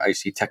I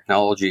see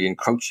technology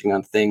encroaching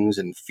on things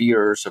and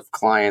fears of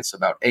clients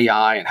about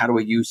AI and how do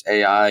we use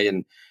AI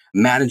and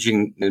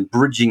managing and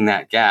bridging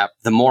that gap,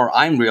 the more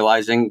I'm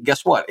realizing,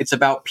 guess what? It's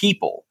about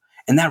people.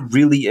 And that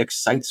really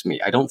excites me.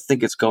 I don't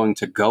think it's going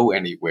to go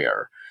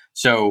anywhere.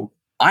 So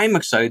I'm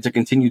excited to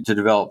continue to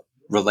develop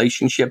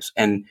relationships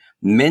and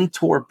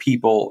mentor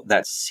people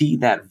that see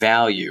that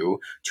value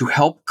to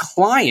help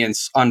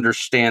clients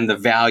understand the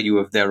value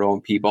of their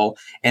own people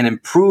and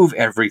improve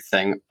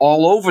everything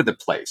all over the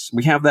place.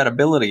 We have that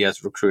ability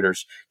as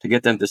recruiters to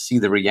get them to see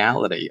the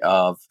reality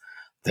of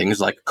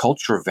things like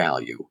culture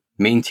value,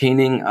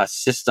 maintaining a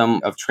system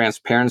of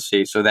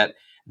transparency so that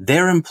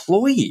their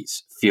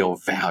employees feel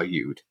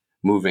valued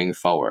moving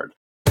forward.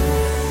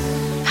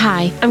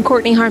 Hi, I'm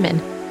Courtney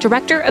Harmon,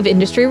 Director of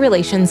Industry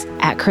Relations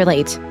at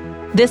Crelate.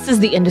 This is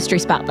the Industry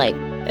Spotlight,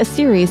 a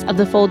series of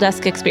the Full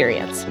Desk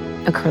Experience,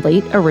 a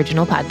Crelate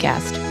original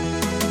podcast.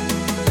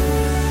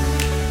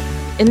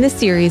 In this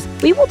series,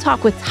 we will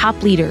talk with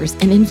top leaders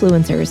and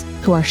influencers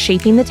who are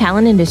shaping the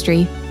talent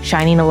industry,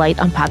 shining a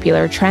light on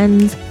popular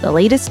trends, the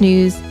latest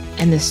news,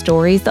 and the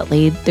stories that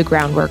laid the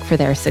groundwork for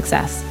their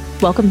success.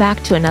 Welcome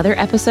back to another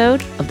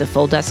episode of the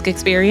Full Desk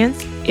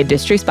Experience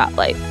Industry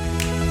Spotlight.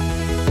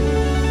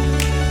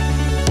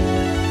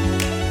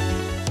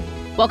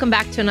 Welcome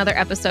back to another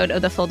episode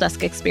of the Full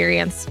Desk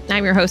Experience.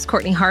 I'm your host,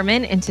 Courtney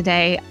Harmon, and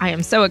today I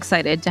am so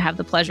excited to have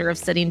the pleasure of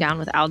sitting down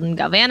with Alden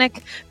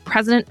Galvanek,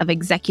 president of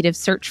executive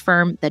search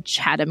firm, the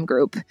Chatham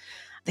Group.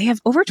 They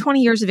have over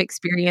 20 years of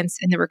experience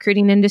in the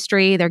recruiting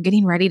industry. They're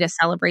getting ready to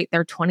celebrate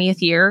their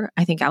 20th year.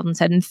 I think Alden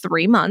said in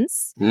 3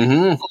 months.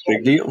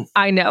 Big deal.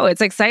 I know,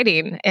 it's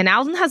exciting. And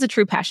Alden has a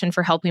true passion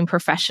for helping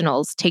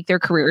professionals take their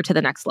career to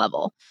the next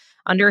level.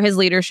 Under his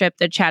leadership,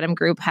 the Chatham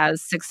Group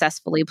has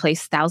successfully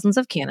placed thousands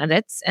of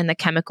candidates in the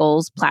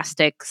chemicals,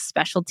 plastics,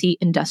 specialty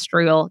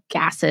industrial,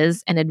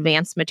 gases, and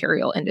advanced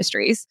material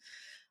industries.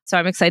 So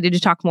I'm excited to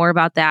talk more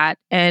about that.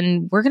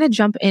 And we're going to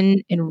jump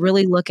in and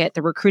really look at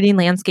the recruiting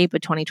landscape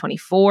of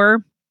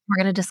 2024. We're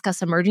going to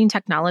discuss emerging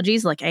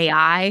technologies like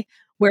AI,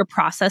 where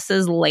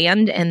processes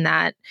land in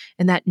that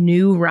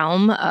new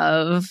realm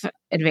of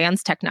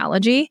advanced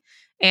technology.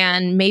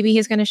 And maybe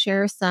he's going to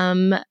share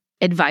some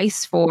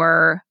advice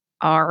for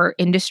our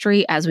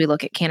industry as we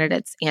look at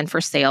candidates and for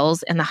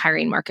sales and the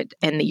hiring market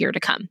in the year to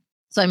come.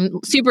 So I'm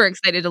super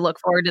excited to look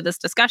forward to this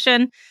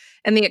discussion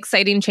and the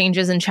exciting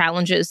changes and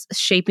challenges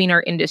shaping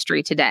our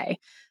industry today.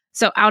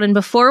 So Alden,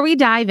 before we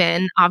dive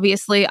in,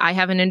 obviously I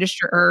have an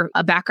industry or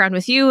a background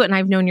with you and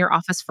I've known your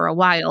office for a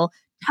while.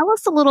 Tell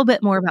us a little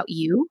bit more about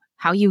you,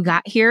 how you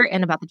got here,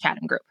 and about the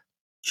Chatham Group.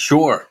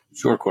 Sure,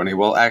 Courtney.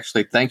 Well,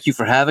 actually, thank you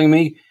for having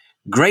me.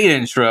 Great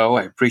intro.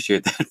 I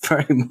appreciate that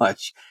very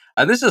much.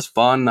 This is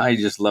fun. I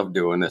just love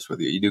doing this with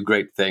you. You do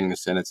great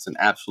things, and it's an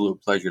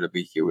absolute pleasure to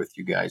be here with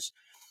you guys.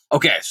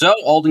 Okay, so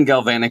Alden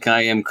Galvanek,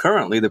 I am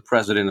currently the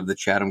president of the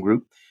Chatham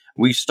Group.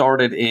 We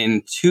started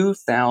in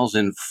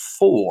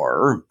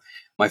 2004.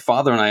 My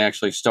father and I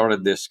actually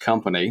started this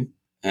company,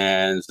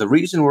 and the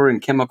reason we're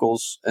in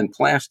chemicals and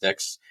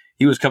plastics,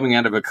 he was coming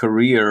out of a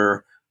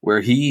career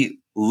where he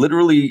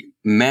literally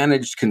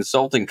managed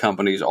consulting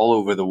companies all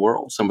over the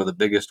world, some of the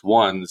biggest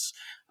ones.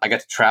 I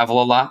got to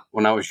travel a lot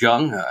when I was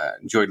young.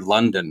 Enjoyed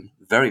London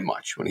very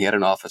much when he had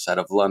an office out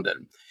of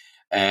London.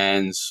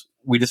 And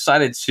we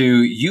decided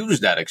to use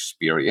that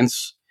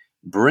experience,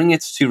 bring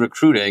it to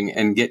recruiting,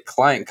 and get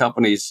client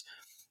companies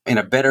in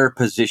a better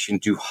position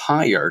to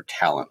hire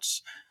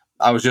talents.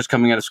 I was just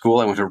coming out of school.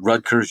 I went to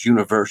Rutgers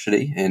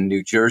University in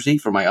New Jersey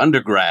for my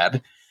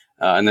undergrad,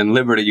 and then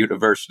Liberty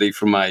University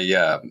for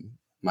my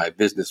my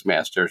business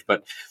master's.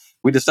 But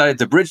we decided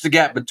to bridge the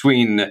gap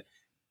between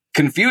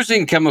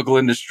confusing chemical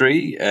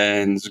industry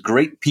and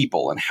great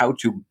people and how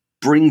to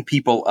bring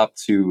people up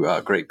to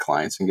great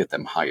clients and get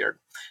them hired.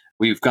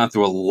 We've gone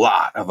through a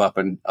lot of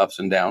ups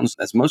and downs,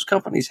 as most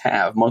companies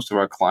have. Most of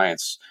our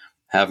clients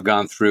have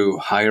gone through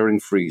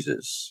hiring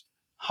freezes,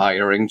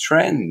 hiring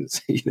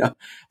trends,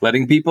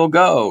 letting people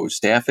go,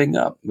 staffing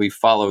up. We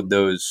followed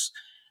those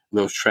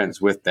trends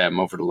with them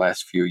over the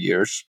last few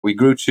years. We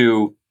grew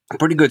to a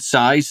pretty good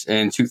size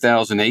in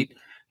 2008.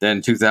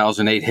 Then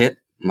 2008 hit,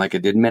 like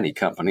it did many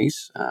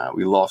companies.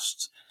 We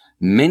lost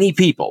many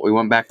people. We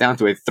went back down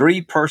to a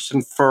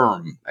 3-person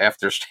firm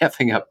after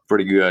staffing up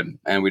pretty good.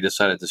 And we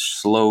decided to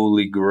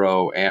slowly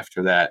grow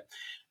after that.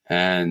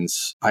 And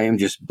I am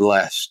just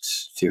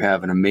blessed to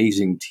have an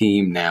amazing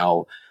team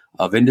now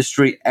of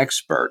industry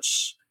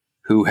experts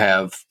who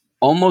have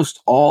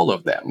almost all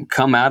of them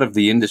come out of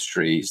the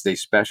industries they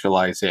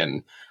specialize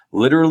in,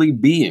 literally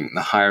being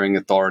the hiring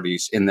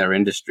authorities in their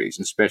industries,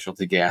 in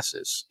specialty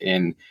gases,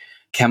 in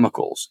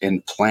chemicals,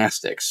 in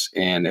plastics,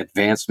 in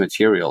advanced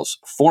materials.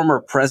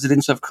 Former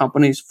presidents of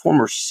companies,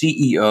 former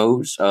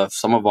CEOs of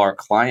some of our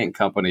client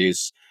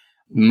companies,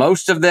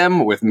 most of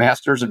them with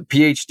master's and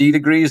PhD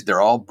degrees.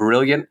 They're all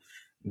brilliant.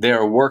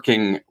 They're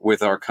working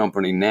with our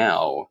company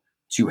now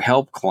to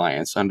help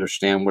clients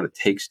understand what it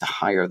takes to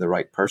hire the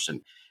right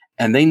person.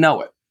 And they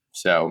know it.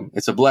 So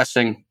it's a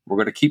blessing. We're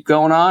going to keep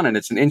going on, and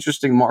it's an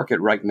interesting market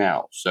right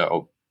now.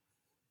 So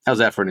how's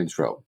that for an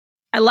intro?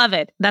 I love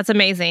it. That's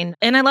amazing.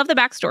 And I love the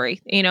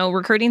backstory.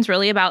 Recruiting is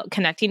really about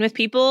connecting with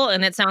people.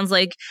 And it sounds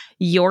like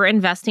you're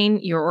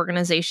investing your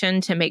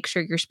organization to make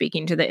sure you're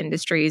speaking to the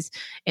industries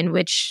in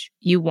which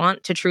you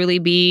want to truly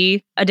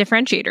be a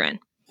differentiator in.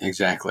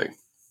 Exactly.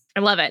 I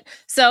love it.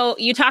 So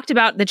you talked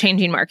about the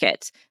changing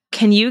market.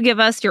 Can you give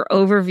us your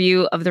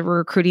overview of the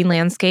recruiting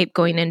landscape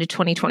going into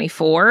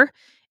 2024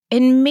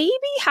 and maybe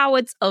how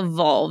it's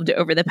evolved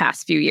over the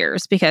past few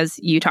years? Because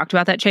you talked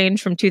about that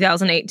change from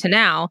 2008 to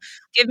now.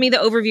 Give me the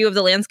overview of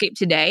the landscape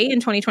today in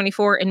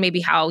 2024 and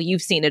maybe how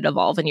you've seen it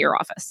evolve in your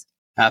office.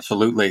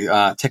 Absolutely.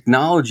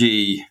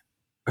 Technology,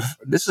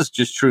 this is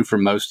just true for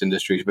most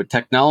industries, but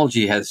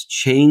technology has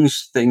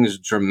changed things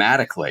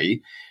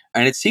dramatically,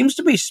 and it seems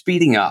to be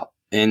speeding up.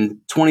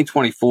 In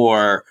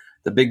 2024,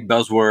 the big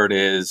buzzword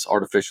is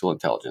artificial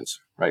intelligence,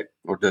 right?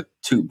 Or the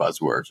two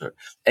buzzwords are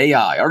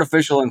AI,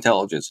 artificial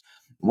intelligence.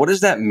 What does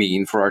that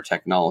mean for our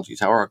technologies?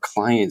 How are our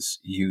clients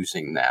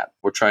using that?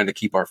 We're trying to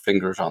keep our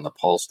fingers on the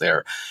pulse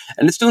there.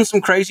 And it's doing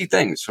some crazy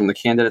things from the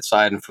candidate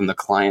side and from the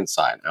client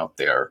side out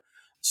there.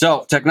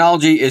 So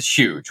technology is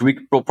huge.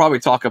 We'll probably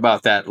talk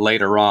about that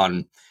later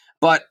on.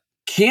 But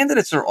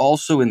candidates are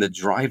also in the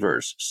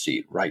driver's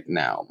seat right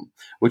now,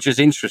 which is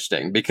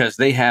interesting because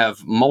they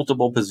have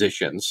multiple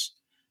positions.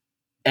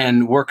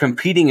 And we're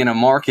competing in a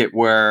market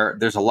where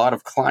there's a lot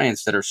of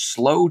clients that are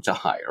slow to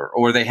hire,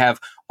 or they have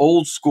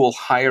old school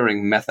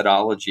hiring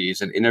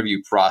methodologies and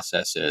interview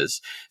processes.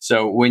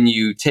 So when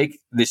you take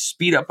the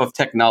speed up of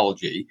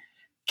technology,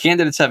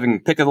 candidates having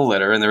pick of the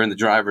litter and they're in the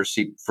driver's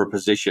seat for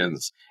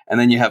positions, and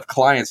then you have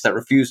clients that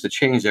refuse to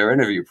change their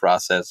interview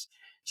process,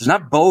 does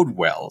not bode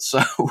well.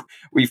 So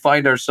we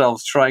find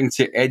ourselves trying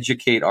to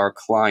educate our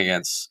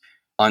clients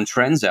on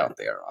trends out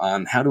there,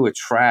 on how to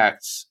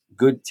attract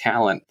good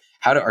talent,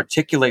 how to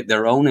articulate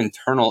their own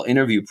internal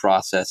interview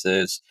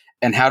processes,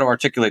 and how to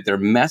articulate their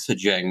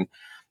messaging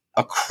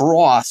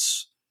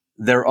across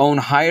their own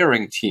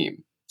hiring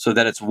team so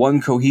that it's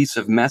one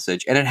cohesive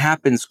message. And it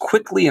happens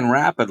quickly and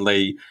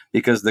rapidly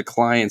because the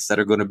clients that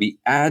are going to be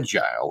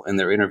agile in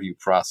their interview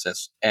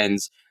process and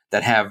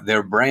that have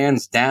their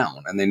brands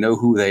down and they know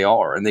who they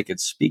are and they can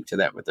speak to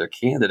that with their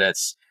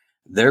candidates,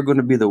 they're going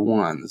to be the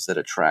ones that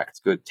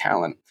attract good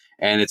talent.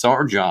 And it's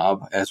our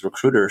job as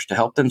recruiters to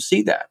help them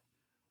see that.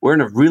 We're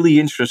in a really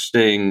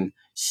interesting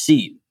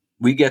seat.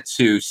 We get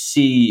to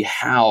see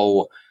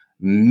how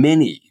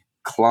many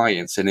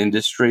clients in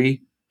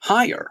industry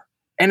hire.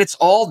 And it's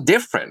all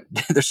different.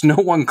 There's no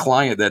one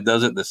client that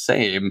does it the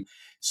same.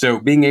 So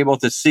being able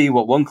to see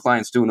what one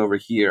client's doing over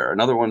here,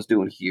 another one's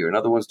doing here,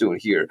 another one's doing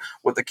here,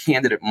 what the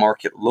candidate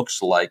market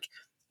looks like,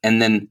 and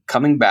then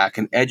coming back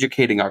and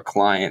educating our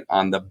client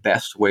on the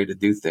best way to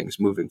do things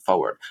moving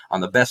forward,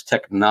 on the best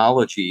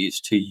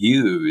technologies to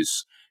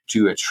use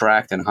to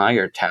attract and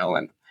hire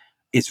talent,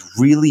 is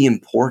really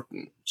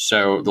important.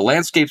 So the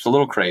landscape's a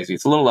little crazy.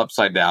 It's a little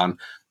upside down,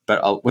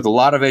 but with a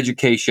lot of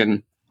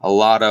education, a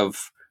lot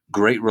of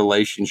great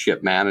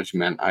relationship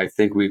management, I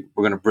think we're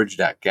going to bridge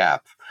that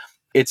gap.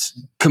 It's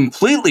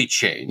completely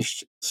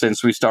changed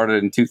since we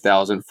started in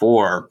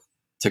 2004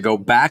 to go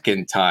back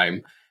in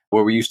time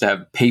where we used to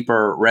have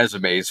paper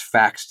resumes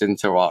faxed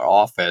into our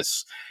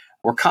office.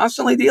 We're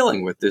constantly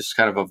dealing with this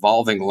kind of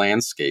evolving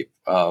landscape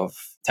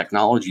of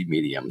technology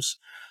mediums.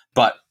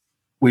 But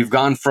we've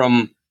gone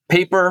from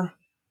paper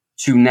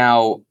to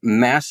now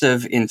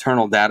massive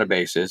internal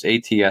databases,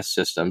 ATS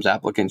systems,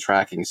 applicant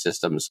tracking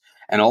systems,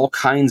 and all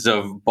kinds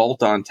of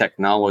bolt-on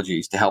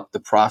technologies to help the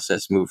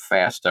process move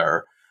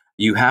faster.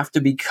 You have to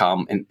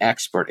become an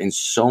expert in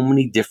so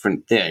many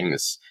different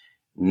things,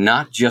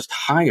 not just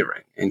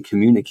hiring and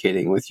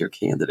communicating with your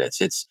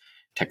candidates. It's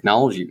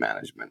technology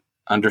management,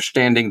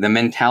 understanding the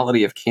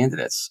mentality of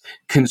candidates,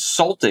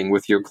 consulting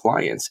with your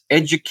clients,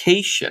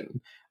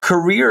 education,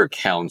 career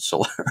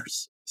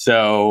counselors.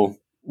 So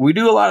we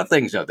do a lot of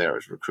things out there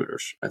as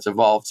recruiters. It's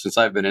evolved since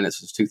I've been in it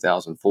since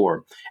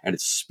 2004, and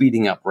it's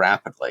speeding up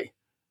rapidly.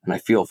 And I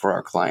feel for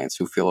our clients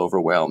who feel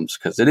overwhelmed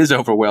because it is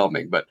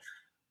overwhelming, but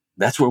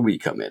that's where we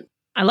come in.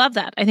 I love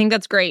that. I think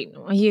that's great.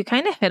 You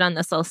kind of hit on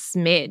this a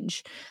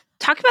smidge.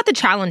 Talk about the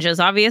challenges.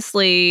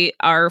 Obviously,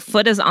 our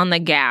foot is on the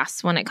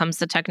gas when it comes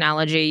to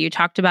technology. You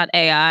talked about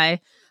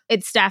AI.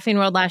 It's Staffing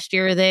World last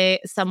year.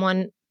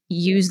 Someone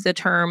used the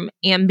term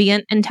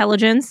ambient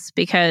intelligence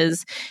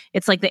because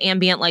it's like the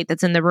ambient light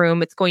that's in the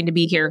room. It's going to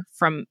be here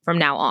from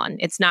now on.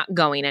 It's not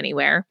going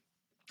anywhere.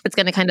 It's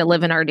going to kind of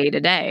live in our day to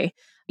day.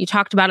 You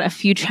talked about a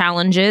few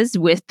challenges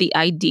with the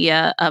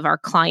idea of our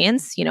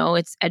clients.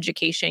 It's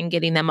education,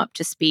 getting them up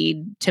to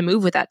speed to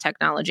move with that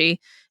technology.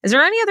 Is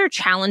there any other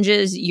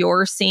challenges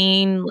you're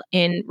seeing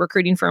in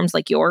recruiting firms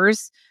like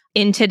yours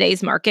in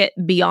today's market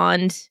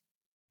beyond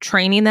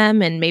training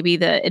them and maybe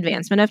the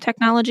advancement of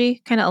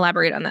technology? Kind of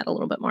elaborate on that a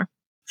little bit more.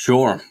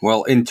 Sure.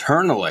 Well,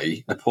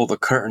 internally, I pull the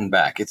curtain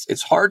back.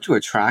 It's hard to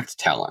attract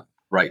talent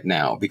right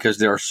now because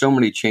there are so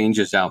many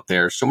changes out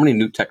there, so many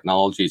new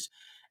technologies,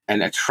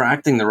 and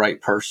attracting the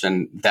right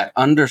person that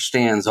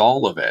understands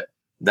all of it,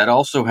 that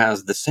also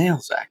has the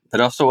sales act,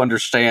 that also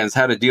understands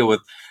how to deal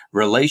with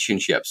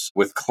relationships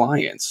with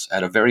clients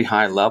at a very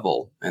high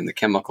level in the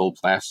chemical,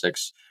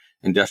 plastics,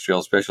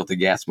 industrial, specialty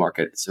gas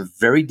market. It's a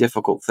very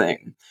difficult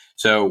thing.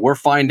 So we're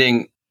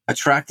finding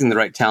attracting the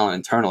right talent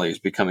internally is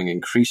becoming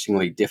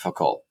increasingly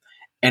difficult.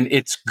 And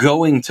it's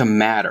going to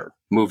matter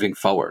moving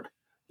forward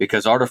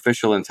because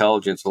artificial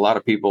intelligence, a lot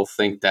of people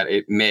think that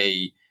it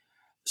may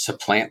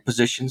supplant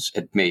positions,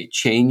 it may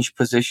change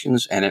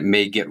positions, and it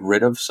may get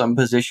rid of some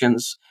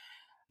positions.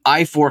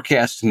 I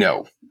forecast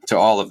no to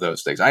all of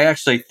those things. I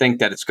actually think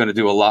that it's going to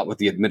do a lot with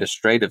the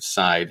administrative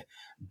side,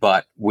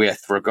 but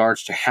with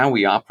regards to how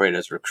we operate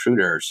as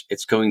recruiters,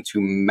 it's going to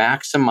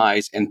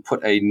maximize and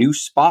put a new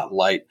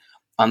spotlight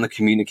on the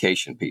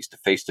communication piece, the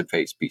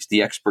face-to-face piece,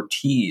 the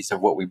expertise of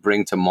what we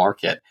bring to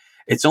market.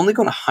 It's only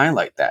going to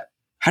highlight that.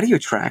 How do you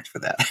attract for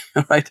that?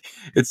 Right?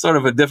 It's sort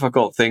of a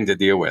difficult thing to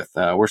deal with.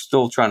 We're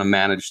still trying to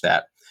manage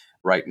that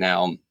right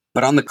now.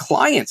 But on the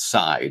client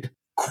side,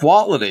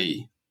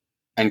 quality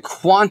and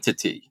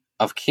quantity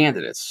of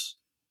candidates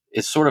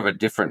is sort of a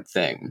different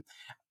thing.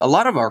 A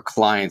lot of our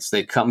clients,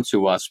 they come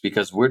to us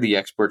because we're the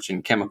experts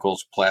in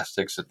chemicals,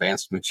 plastics,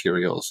 advanced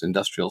materials,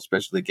 industrial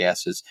specialty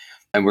gases,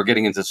 and we're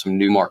getting into some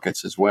new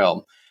markets as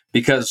well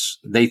because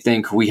they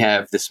think we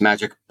have this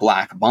magic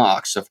black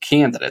box of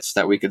candidates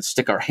that we could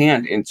stick our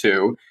hand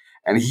into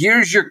and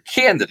here's your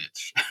candidate.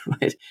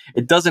 Right?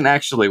 It doesn't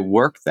actually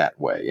work that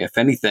way. If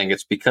anything,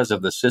 it's because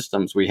of the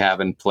systems we have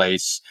in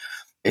place.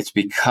 It's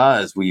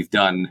because we've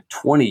done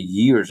 20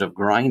 years of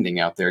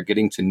grinding out there,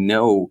 getting to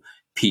know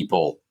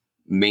people,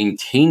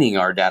 maintaining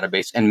our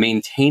database and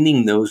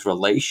maintaining those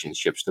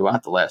relationships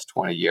throughout the last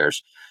 20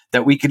 years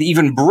that we could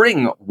even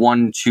bring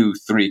 1, 2,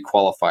 3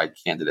 qualified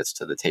candidates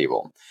to the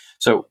table.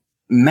 So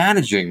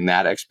managing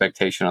that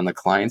expectation on the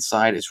client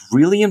side is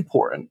really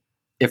important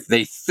if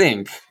they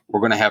think we're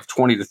going to have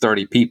 20 to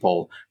 30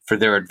 people for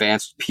their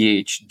advanced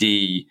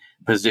PhD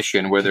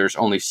position where there's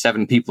only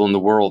 7 people in the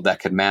world that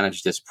could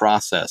manage this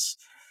process.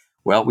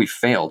 Well, we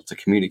failed to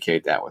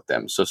communicate that with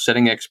them. So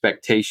setting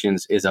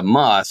expectations is a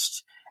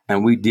must,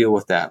 and we deal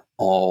with that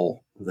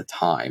all the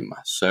time.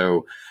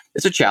 So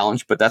it's a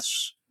challenge, but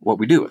that's what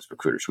we do as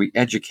recruiters. We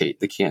educate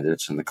the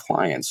candidates and the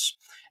clients.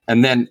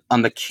 And then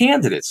on the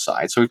candidate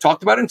side, so we've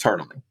talked about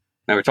internally.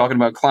 Now we're talking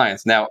about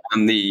clients. Now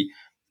on the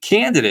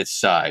candidate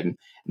side,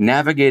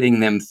 navigating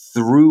them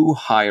through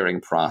hiring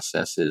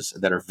processes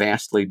that are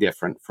vastly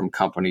different from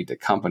company to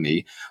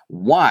company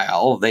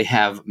while they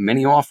have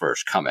many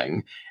offers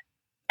coming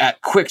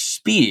at quick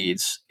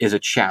speeds is a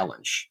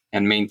challenge,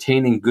 and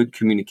maintaining good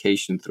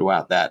communication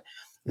throughout that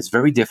is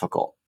very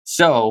difficult.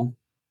 So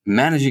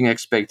managing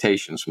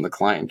expectations from the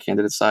client and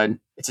candidate side,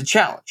 it's a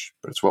challenge,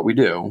 but it's what we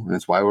do, and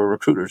it's why we're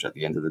recruiters at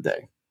the end of the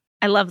day.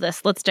 I love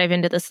this. Let's dive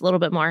into this a little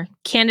bit more.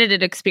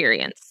 Candidate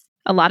experience.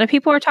 A lot of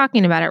people are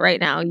talking about it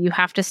right now. You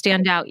have to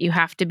stand out. You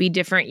have to be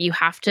different. You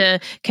have to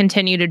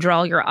continue to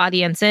draw your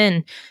audience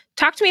in.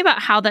 Talk to me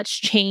about how that's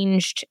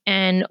changed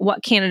and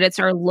what candidates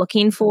are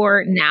looking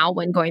for now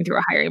when going through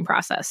a hiring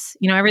process.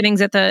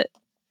 Everything's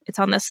it's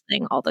on this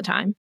thing all the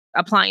time,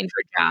 applying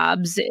for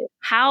jobs.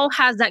 How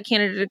has that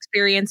candidate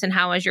experience and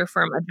how has your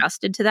firm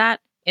adjusted to that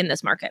in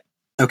this market?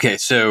 Okay,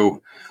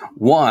 so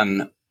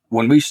one,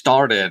 when we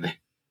started,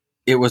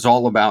 it was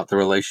all about the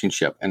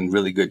relationship and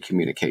really good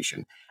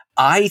communication.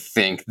 I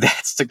think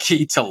that's the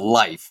key to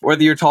life,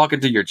 whether you're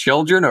talking to your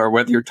children or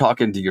whether you're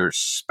talking to your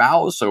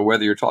spouse or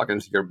whether you're talking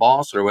to your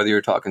boss or whether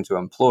you're talking to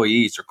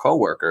employees or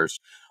coworkers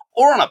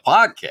or on a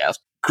podcast.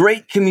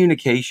 Great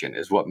communication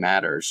is what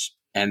matters.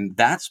 And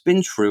that's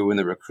been true in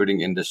the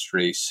recruiting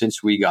industry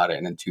since we got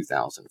in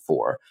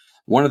 2004.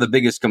 One of the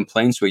biggest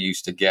complaints we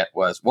used to get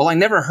was, well, I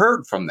never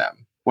heard from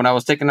them when I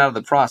was taken out of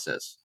the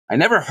process. I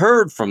never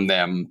heard from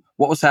them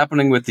what was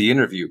happening with the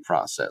interview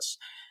process.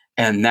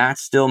 And that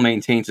still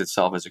maintains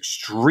itself as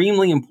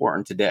extremely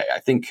important today. I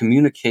think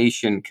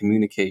communication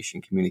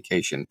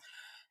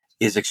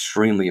is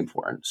extremely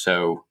important.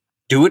 So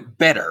do it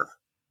better.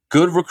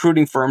 Good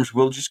recruiting firms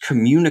will just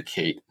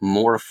communicate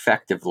more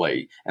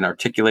effectively and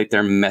articulate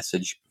their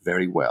message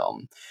very well.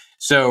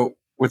 So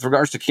with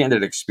regards to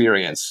candidate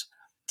experience,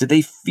 do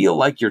they feel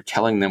like you're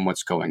telling them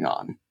what's going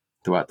on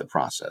throughout the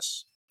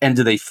process? And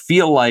do they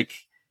feel like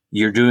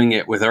you're doing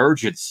it with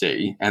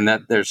urgency and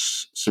that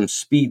there's some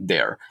speed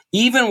there?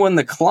 Even when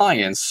the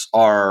clients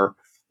are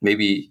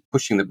maybe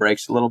pushing the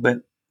brakes a little bit,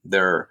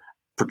 they're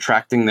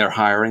protracting their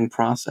hiring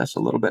process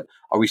a little bit.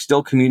 Are we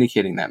still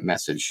communicating that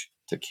message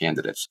to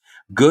candidates?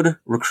 Good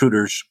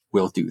recruiters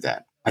will do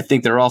that. I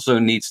think there also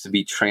needs to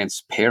be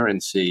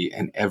transparency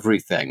in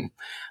everything.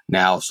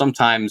 Now,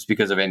 sometimes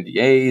because of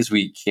NDAs,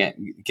 we can't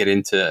get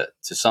into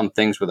some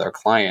things with our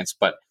clients,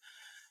 but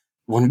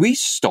when we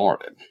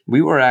started,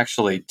 we were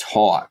actually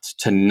taught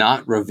to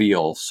not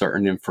reveal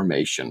certain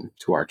information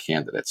to our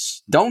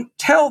candidates. Don't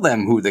tell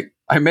them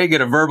I may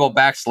get a verbal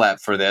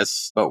backslap for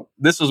this, but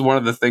this was one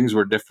of the things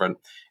we're different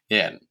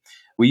in.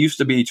 We used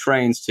to be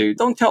trained to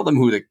don't tell them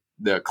who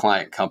the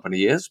client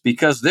company is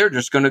because they're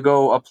just going to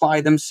go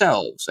apply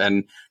themselves.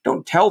 And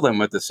don't tell them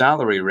what the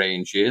salary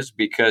range is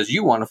because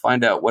you want to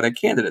find out what a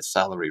candidate's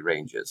salary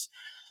range is.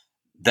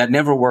 That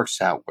never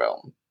works out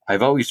well.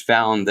 I've always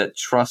found that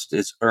trust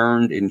is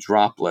earned in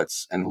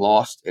droplets and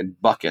lost in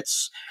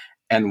buckets.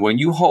 And when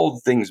you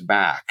hold things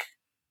back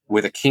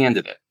with a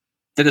candidate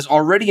that is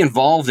already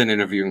involved in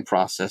interviewing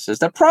processes,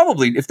 that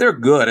probably, if they're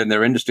good in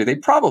their industry, they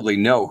probably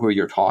know who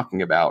you're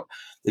talking about.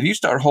 If you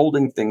start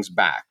holding things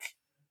back,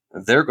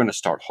 they're going to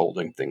start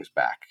holding things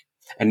back.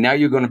 And now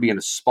you're going to be in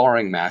a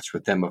sparring match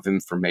with them of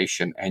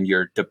information, and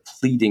you're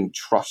depleting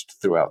trust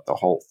throughout the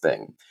whole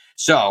thing.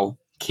 So,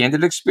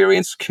 candidate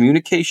experience,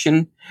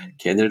 communication,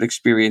 candidate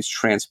experience,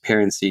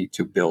 transparency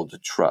to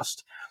build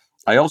trust.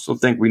 I also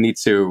think we need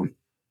to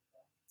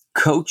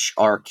coach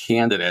our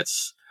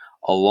candidates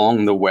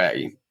along the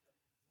way.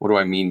 What do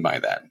I mean by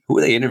that? Who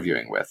are they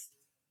interviewing with?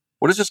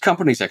 What is this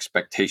company's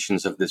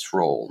expectations of this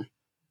role?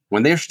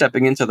 When they're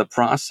stepping into the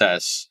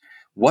process,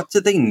 what do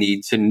they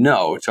need to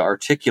know to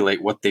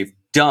articulate what they've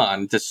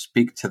done to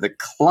speak to the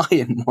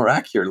client more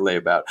accurately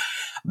about?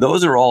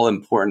 Those are all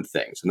important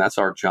things, and that's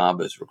our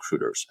job as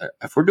recruiters.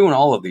 If we're doing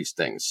all of these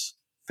things,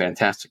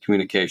 fantastic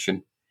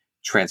communication,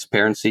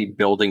 transparency,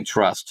 building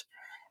trust,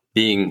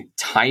 being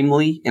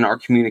timely in our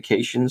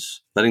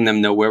communications, letting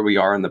them know where we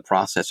are in the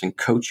process and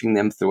coaching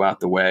them throughout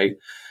the way,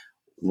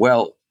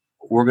 well,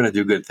 we're going to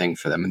do good things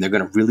for them, and they're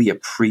going to really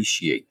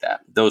appreciate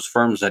that. Those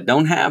firms that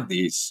don't have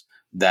these,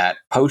 that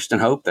post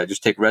and hope, that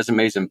just take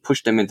resumes and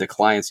push them into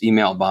clients'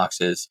 email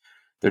boxes,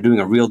 they're doing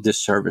a real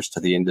disservice to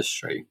the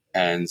industry.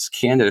 And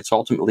candidates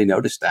ultimately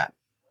notice that.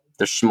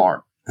 They're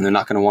smart, and they're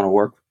not going to want to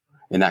work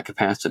in that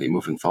capacity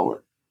moving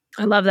forward.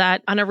 I love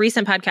that. On a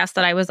recent podcast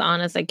that I was on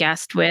as a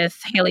guest with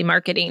Haley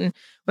Marketing,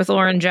 with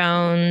Lauren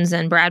Jones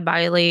and Brad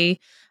Biley,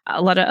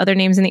 a lot of other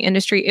names in the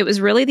industry, it was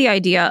really the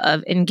idea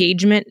of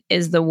engagement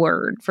is the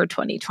word for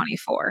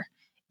 2024.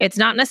 It's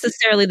not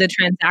necessarily the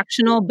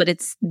transactional, but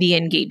it's the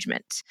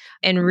engagement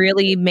and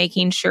really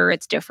making sure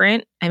it's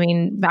different. I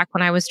mean, back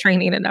when I was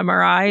training at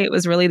MRI, it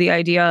was really the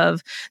idea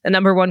of the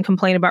number one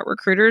complaint about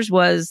recruiters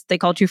was they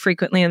call too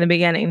frequently in the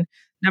beginning.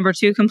 Number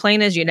two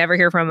complaint is you never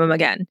hear from them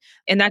again.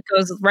 And that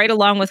goes right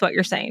along with what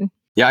you're saying.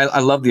 Yeah, I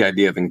love the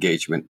idea of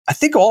engagement. I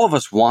think all of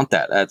us want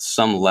that at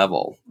some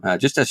level.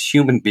 Just as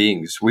human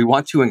beings, we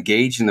want to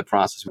engage in the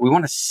process. We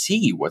want to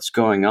see what's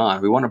going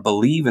on. We want to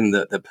believe in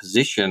the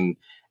position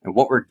and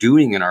what we're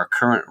doing in our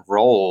current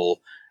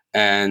role.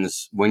 And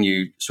when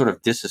you sort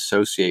of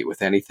disassociate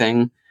with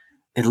anything,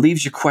 it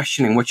leaves you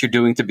questioning what you're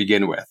doing to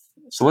begin with.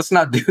 So let's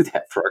not do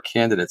that for our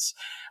candidates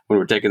when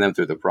we're taking them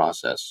through the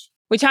process.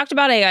 We talked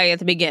about AI at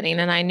the beginning,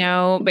 and I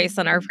know based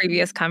on our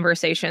previous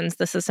conversations,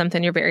 this is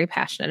something you're very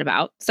passionate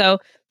about. So,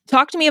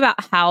 talk to me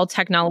about how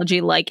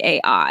technology like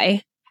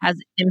AI has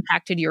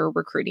impacted your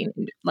recruiting,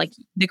 like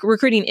the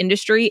recruiting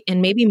industry,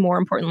 and maybe more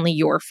importantly,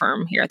 your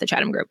firm here at the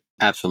Chatham Group.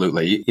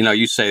 Absolutely. You know,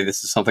 you say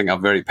this is something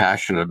I'm very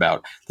passionate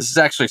about. This is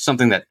actually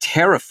something that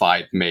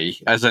terrified me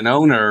as an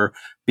owner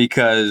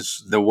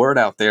because the word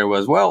out there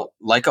was, well,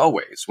 like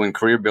always, when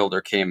Career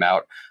Builder came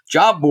out,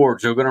 job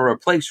boards are going to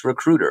replace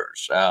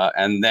recruiters.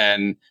 And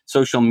then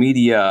social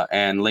media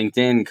and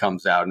LinkedIn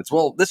comes out and it's,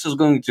 well, this is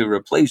going to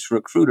replace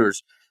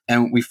recruiters.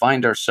 And we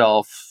find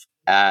ourselves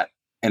at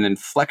an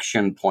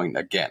inflection point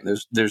again.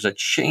 There's a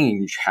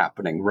change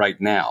happening right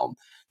now.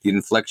 The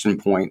inflection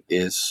point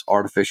is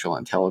artificial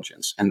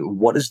intelligence. And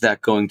what is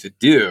that going to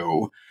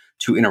do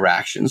to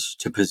interactions,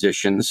 to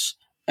positions,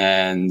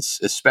 and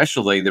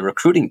especially the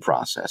recruiting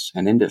process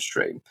and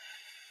industry?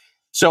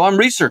 So I'm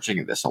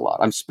researching this a lot.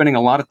 I'm spending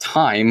a lot of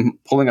time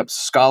pulling up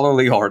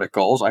scholarly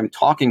articles. I'm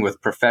talking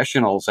with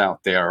professionals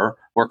out there.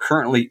 We're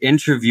currently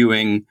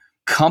interviewing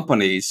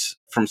companies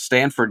from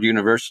Stanford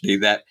University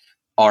that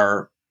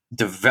are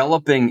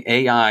developing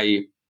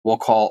AI, we'll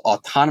call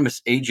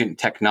autonomous agent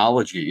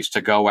technologies, to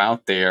go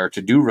out there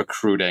to do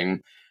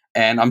recruiting.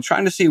 And I'm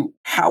trying to see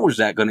how is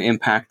that going to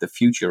impact the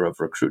future of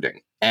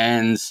recruiting.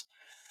 And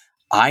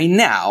I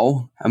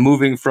now am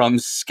moving from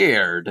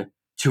scared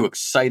to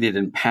excited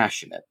and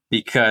passionate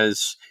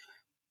because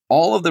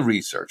all of the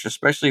research,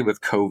 especially with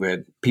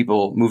COVID,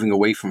 people moving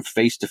away from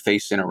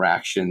face-to-face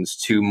interactions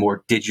to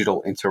more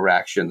digital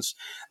interactions,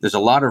 there's a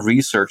lot of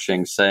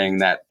researching saying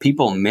that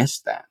people miss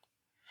that.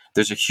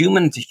 There's a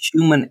human to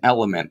human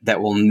element that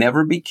will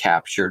never be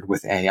captured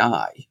with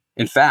AI.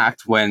 In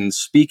fact, when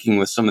speaking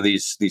with some of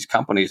these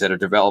companies that are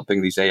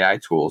developing these AI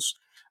tools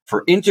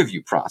for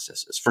interview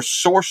processes, for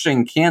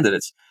sourcing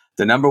candidates,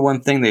 the number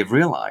one thing they've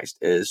realized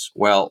is,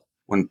 well,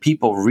 when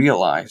people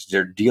realize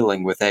they're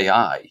dealing with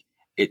AI,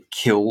 it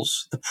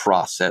kills the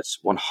process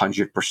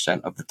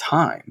 100% of the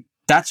time.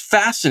 That's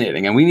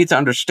fascinating. And we need to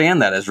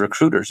understand that as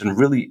recruiters and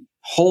really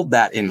hold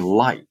that in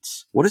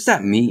light. What does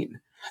that mean?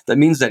 That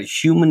means that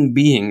human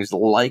beings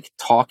like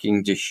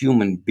talking to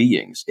human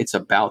beings. It's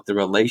about the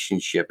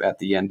relationship at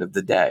the end of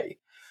the day.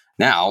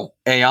 Now,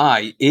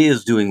 AI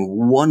is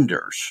doing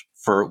wonders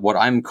for what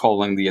I'm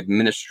calling the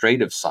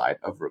administrative side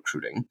of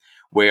recruiting,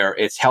 where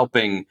it's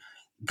helping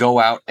go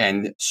out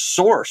and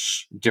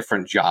source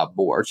different job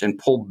boards and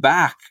pull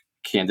back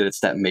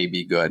candidates that may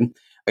be good.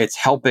 It's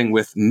helping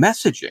with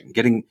messaging,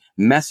 getting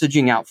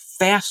messaging out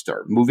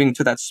faster, moving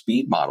to that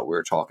speed model we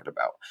were talking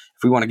about.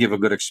 If we want to give a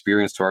good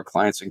experience to our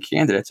clients and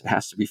candidates, it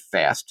has to be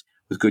fast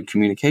with good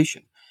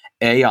communication.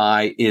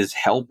 AI is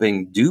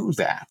helping do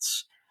that.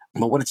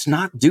 But what it's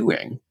not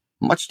doing,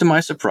 much to my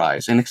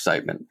surprise and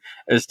excitement,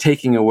 is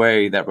taking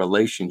away that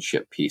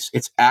relationship piece.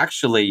 It's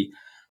actually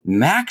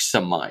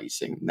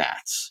maximizing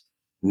that.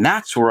 And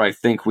that's where I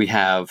think we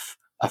have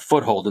a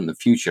foothold in the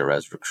future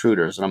as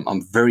recruiters. And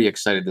I'm very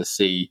excited to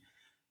see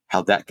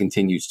how that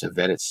continues to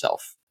vet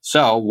itself.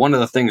 So, one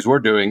of the things we're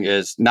doing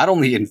is not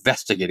only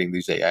investigating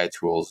these AI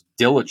tools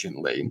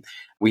diligently,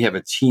 we have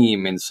a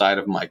team inside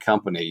of my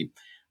company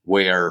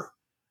where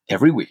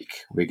every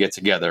week we get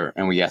together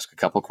and we ask a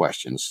couple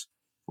questions.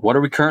 What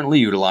are we currently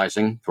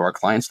utilizing? Do our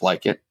clients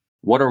like it?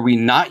 What are we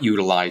not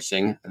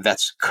utilizing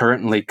that's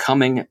currently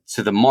coming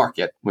to the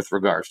market with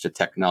regards to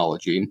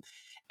technology?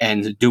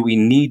 And do we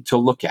need to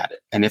look at it?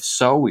 And if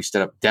so, we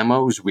set up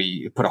demos.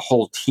 We put a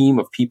whole team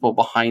of people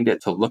behind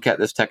it to look at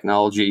this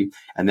technology.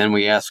 And then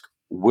we ask,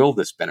 will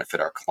this benefit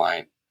our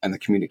client and the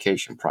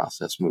communication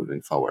process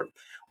moving forward?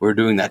 We're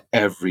doing that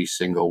every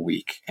single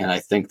week. And I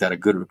think that a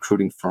good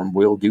recruiting firm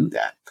will do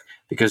that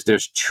because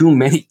there's too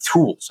many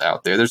tools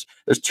out there. There's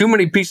too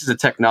many pieces of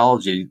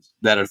technology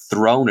that are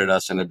thrown at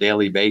us on a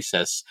daily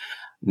basis.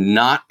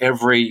 Not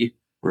every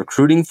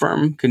recruiting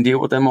firm can deal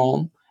with them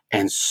all.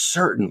 And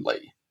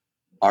certainly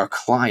our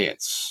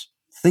clients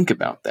think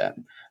about that.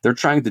 They're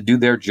trying to do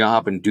their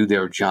job and do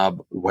their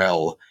job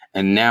well.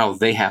 And now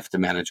they have to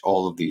manage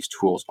all of these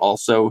tools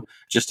also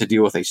just to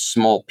deal with a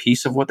small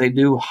piece of what they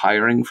do,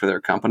 hiring for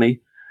their company.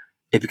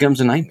 It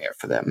becomes a nightmare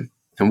for them.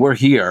 And we're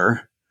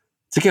here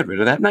to get rid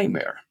of that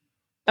nightmare.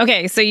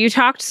 Okay, so you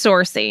talked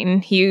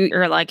sourcing. You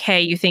are like,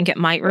 hey, you think it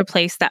might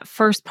replace that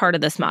first part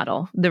of this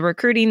model, the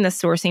recruiting, the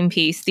sourcing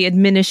piece, the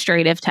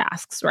administrative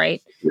tasks,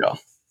 right? Yeah.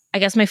 I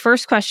guess my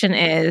first question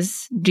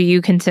is, do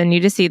you continue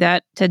to see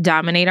that to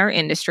dominate our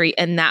industry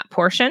in that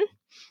portion?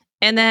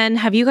 And then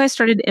have you guys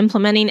started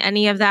implementing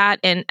any of that?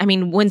 And I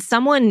mean, when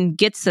someone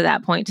gets to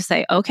that point to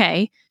say,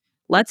 okay,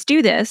 let's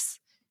do this,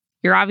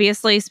 you're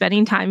obviously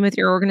spending time with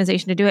your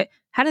organization to do it.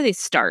 How do they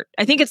start?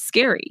 I think it's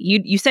scary.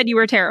 You said you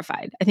were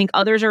terrified. I think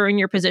others are in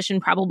your position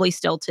probably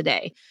still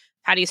today.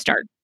 How do you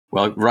start?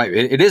 Well, right.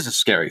 It is a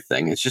scary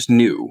thing. It's just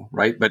new,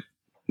 right? But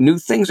new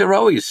things are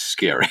always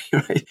scary,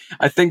 right?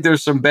 I think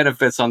there's some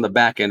benefits on the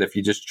back end if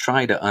you just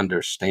try to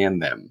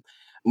understand them.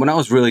 When I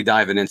was really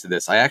diving into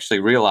this, I actually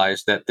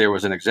realized that there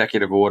was an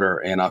executive order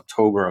in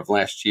October of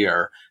last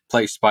year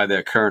placed by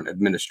the current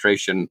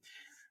administration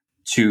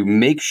to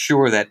make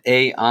sure that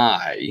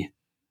AI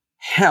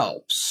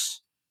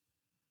helps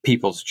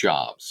people's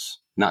jobs,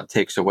 not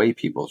takes away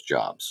people's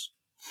jobs.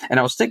 And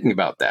I was thinking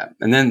about that.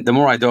 And then the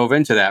more I dove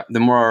into that, the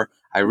more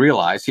I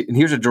realized, and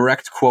here's a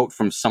direct quote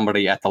from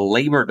somebody at the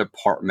Labor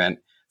Department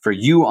for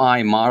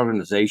UI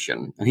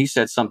modernization. And he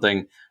said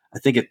something, I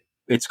think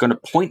it's going to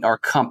point our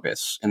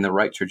compass in the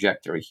right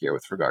trajectory here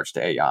with regards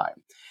to AI.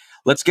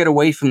 Let's get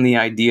away from the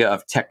idea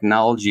of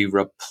technology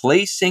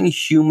replacing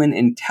human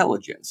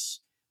intelligence,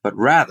 but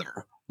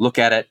rather look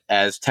at it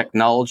as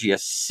technology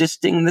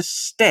assisting the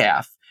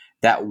staff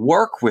that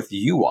work with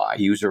UI,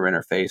 user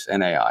interface,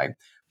 and AI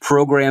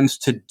programs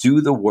to do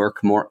the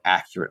work more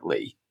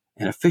accurately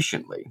and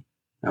efficiently.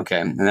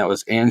 Okay, and that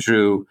was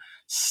Andrew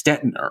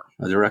Stetner,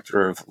 the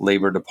director of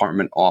Labor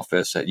Department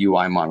Office at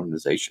UI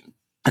Modernization.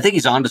 I think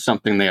he's onto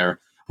something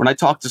there. When I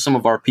talked to some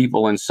of our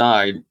people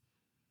inside,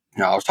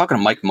 I was talking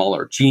to Mike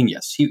Muller,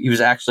 genius. He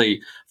was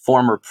actually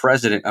former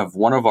president of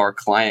one of our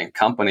client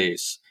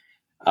companies.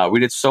 We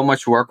did so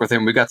much work with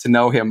him. We got to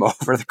know him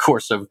over the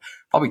course of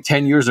probably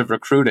 10 years of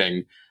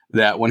recruiting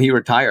that when he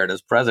retired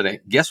as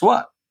president, guess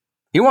what?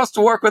 He wants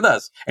to work with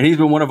us. And he's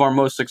been one of our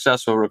most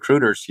successful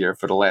recruiters here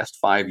for the last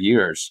 5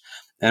 years.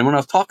 And when I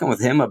was talking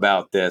with him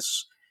about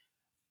this,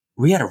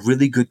 we had a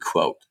really good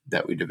quote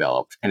that we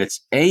developed. And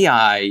it's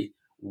AI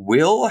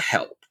will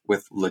help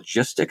with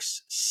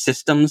logistics,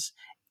 systems,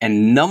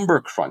 and number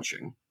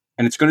crunching.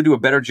 And it's going to do a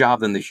better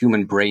job than the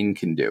human brain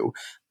can do,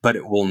 but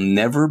it will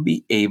never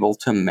be able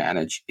to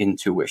manage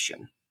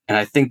intuition. And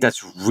I think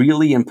that's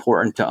really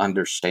important to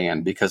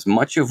understand because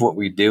much of what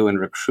we do in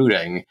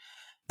recruiting,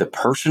 the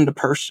person to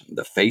person,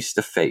 the face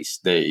to face,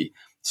 the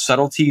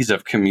subtleties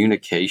of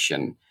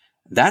communication,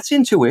 that's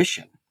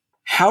intuition.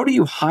 How do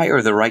you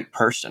hire the right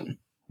person?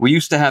 We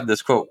used to have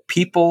this quote,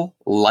 people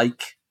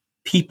like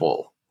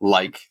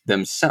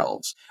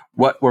themselves.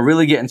 What we're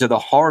really getting to the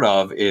heart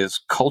of is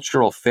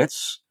cultural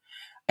fits,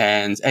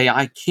 and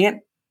AI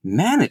can't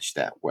manage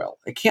that well.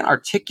 It can't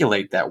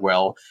articulate that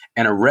well,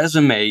 and a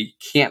resume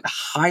can't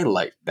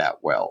highlight that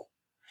well.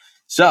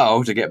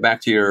 So, to get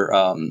back to your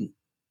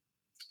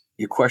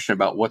question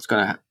about what's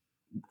going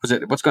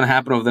to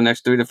happen over the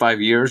next 3 to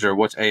 5 years, or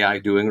what's AI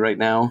doing right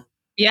now?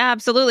 Yeah,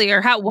 absolutely.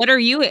 Or what are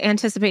you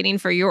anticipating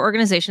for your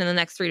organization in the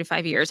next 3 to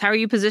 5 years? How are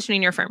you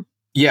positioning your firm?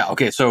 Yeah,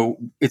 okay. So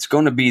it's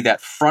going to be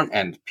that front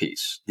end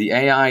piece. The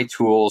AI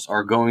tools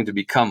are going to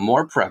become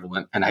more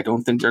prevalent, and I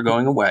don't think they're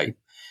going away,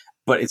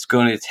 but it's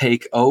going to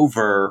take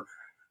over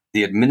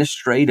the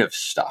administrative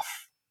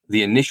stuff,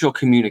 the initial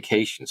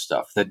communication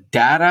stuff, the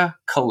data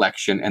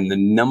collection and the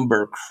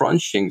number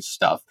crunching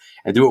stuff,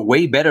 and do it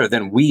way better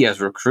than we as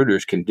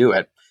recruiters can do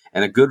it.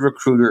 And a good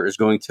recruiter is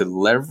going to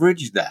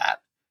leverage that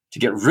to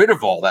get rid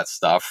of all that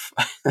stuff.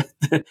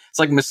 It's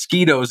like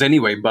mosquitoes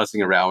anyway,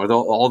 buzzing around with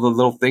all the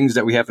little things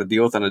that we have to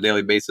deal with on a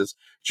daily basis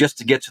just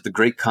to get to the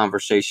great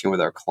conversation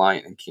with our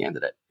client and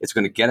candidate. It's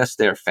going to get us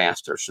there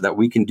faster so that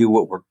we can do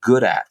what we're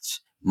good at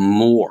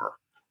more,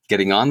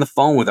 getting on the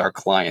phone with our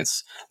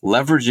clients,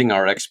 leveraging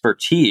our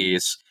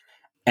expertise,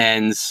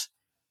 and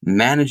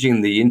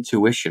managing the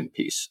intuition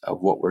piece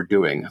of what we're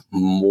doing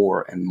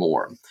more and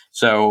more.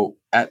 So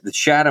at the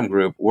Chatham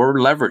Group, we're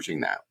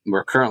leveraging that.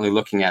 We're currently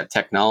looking at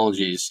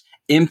technologies,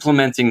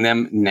 implementing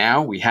them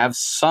now. We have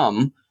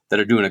some that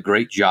are doing a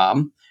great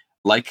job,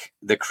 like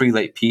the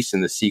Crelate piece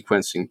and the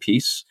sequencing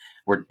piece.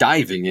 We're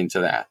diving into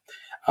that.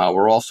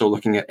 We're also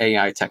looking at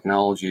AI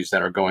technologies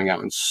that are going out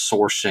and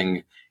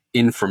sourcing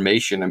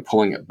information and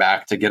pulling it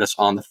back to get us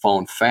on the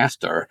phone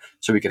faster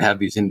so we can have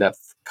these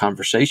in-depth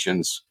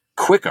conversations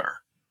quicker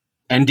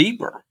and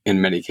deeper in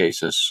many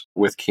cases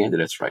with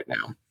candidates right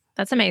now.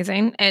 That's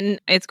amazing.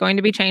 And it's going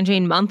to be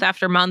changing month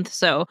after month.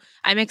 So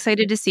I'm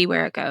excited to see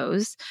where it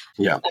goes.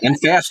 Yeah, and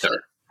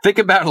faster. Think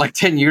about like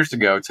 10 years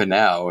ago to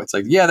now. It's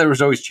like, yeah, there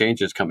was always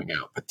changes coming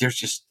out, but there's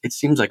just, it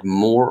seems like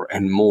more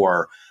and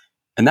more.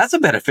 And that's a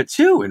benefit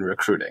too in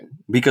recruiting,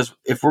 because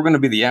if we're going to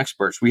be the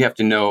experts, we have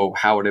to know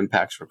how it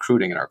impacts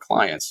recruiting and our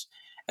clients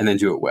and then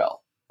do it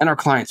well. And our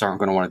clients aren't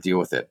going to want to deal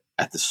with it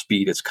at the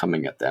speed it's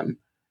coming at them.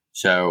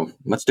 So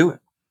let's do it.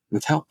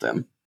 Let's help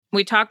them.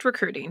 We talked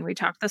recruiting, we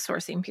talked the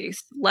sourcing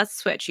piece. Let's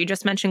switch. You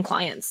just mentioned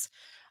clients.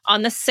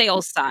 On the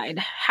sales side,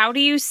 how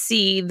do you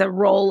see the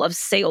role of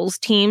sales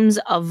teams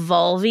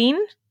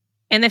evolving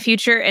in the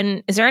future?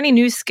 And is there any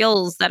new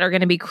skills that are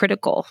going to be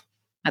critical,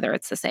 whether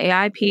it's this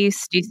AI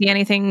piece? Do you see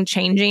anything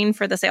changing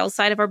for the sales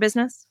side of our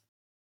business?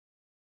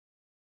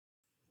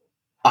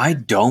 I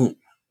don't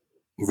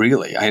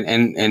really.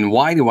 And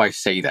why do I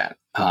say that?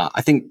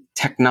 I think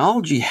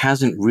technology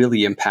hasn't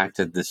really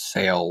impacted the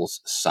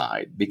sales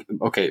side.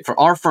 Okay, for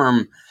our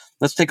firm,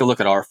 let's take a look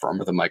at our firm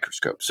with a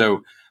microscope.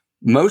 So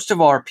most of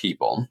our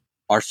people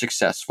are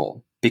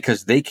successful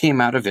because they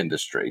came out of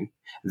industry.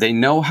 They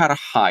know how to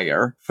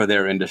hire for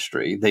their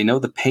industry. They know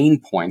the pain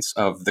points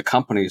of the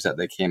companies that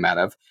they came out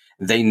of.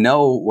 They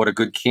know what a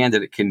good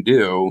candidate can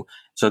do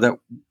so that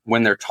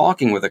when they're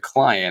talking with a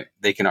client,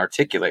 they can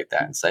articulate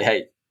that and say,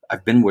 hey,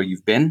 I've been where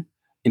you've been.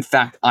 In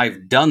fact,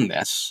 I've done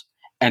this.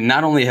 And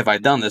not only have I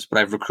done this, but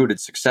I've recruited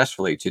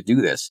successfully to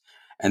do this.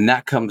 And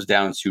that comes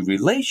down to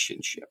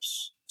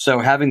relationships. So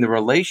having the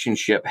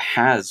relationship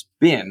has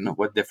been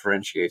what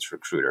differentiates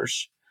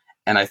recruiters.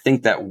 And I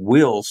think that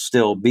will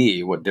still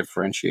be what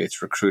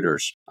differentiates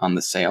recruiters on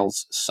the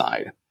sales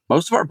side.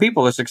 Most of our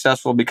people are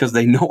successful because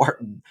they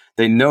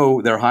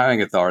know their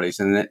hiring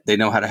authorities and they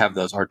know how to have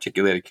those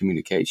articulated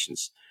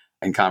communications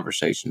and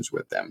conversations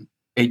with them.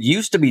 It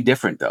used to be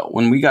different though.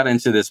 When we got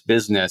into this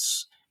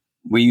business,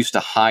 we used to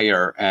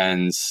hire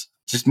and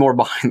just more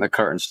behind the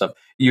curtain stuff.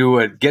 You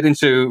would get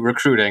into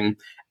recruiting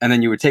and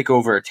then you would take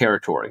over a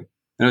territory.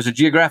 And it was a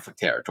geographic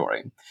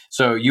territory.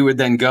 So you would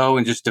then go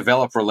and just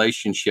develop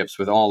relationships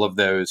with all of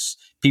those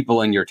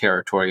people in your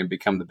territory and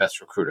become the best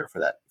recruiter for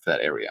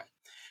that area.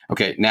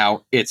 Okay,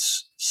 now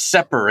it's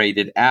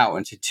separated out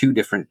into two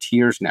different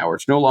tiers now, where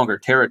it's no longer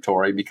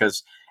territory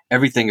because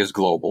everything is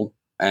global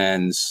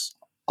and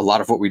a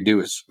lot of what we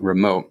do is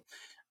remote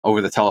over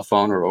the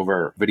telephone or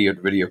over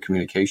video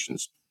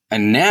communications.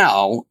 And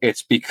now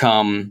it's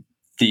become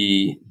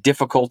the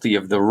difficulty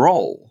of the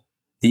role,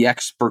 the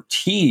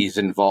expertise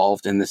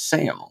involved in the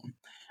sale.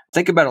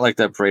 Think about it like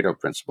the Pareto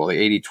principle,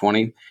 the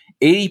 80-20.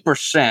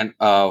 80%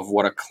 of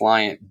what a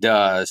client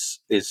does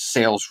is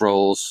sales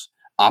roles,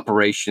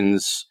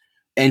 operations,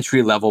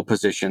 entry-level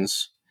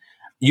positions.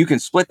 You can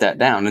split that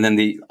down. And then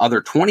the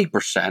other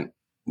 20%,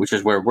 which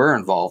is where we're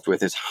involved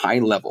with, is high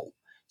level,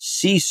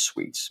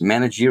 C-suites,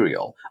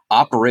 managerial,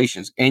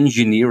 operations,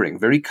 engineering,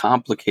 very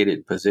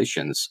complicated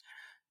positions.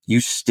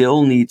 You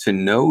still need to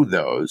know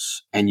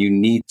those, and you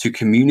need to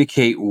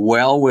communicate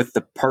well with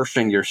the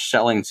person you're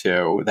selling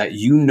to, that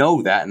you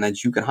know that and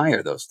that you can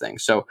hire those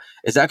things. So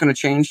is that going to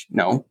change?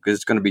 No, because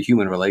it's going to be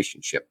human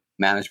relationship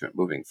management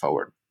moving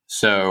forward.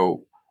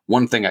 So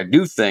one thing I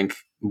do think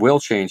will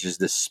change is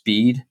the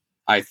speed.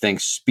 I think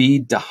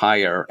speed to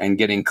hire and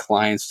getting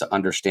clients to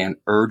understand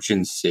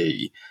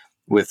urgency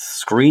with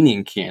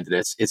screening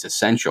candidates is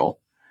essential.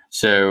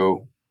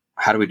 So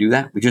how do we do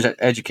that? We just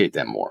educate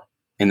them more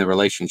in the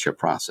relationship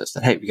process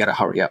that, hey, we got to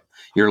hurry up.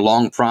 Your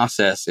long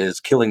process is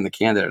killing the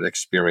candidate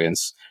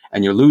experience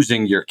and you're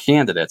losing your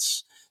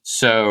candidates.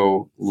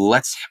 So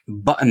let's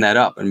button that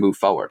up and move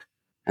forward.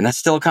 And that's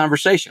still a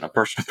conversation, a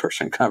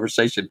person-to-person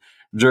conversation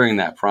during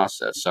that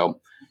process. So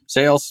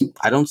sales,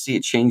 I don't see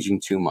it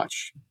changing too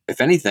much.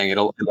 If anything,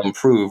 it'll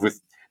improve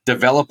with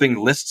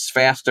developing lists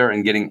faster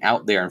and getting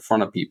out there in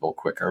front of people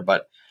quicker.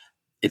 But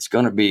it's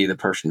going to be the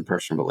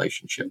person-to-person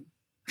relationship.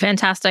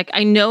 Fantastic.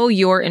 I know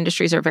your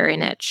industries are very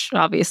niche.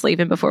 Obviously,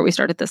 even before we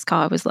started this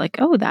call, I was like,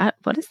 oh,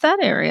 what is that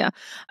area?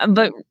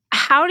 But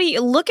how do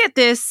you look at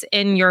this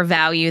in your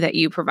value that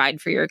you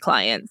provide for your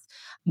clients?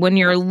 When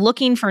you're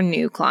looking for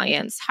new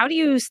clients, how do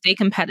you stay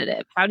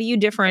competitive? How do you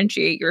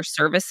differentiate your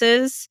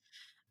services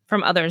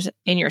from others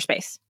in your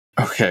space?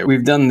 Okay,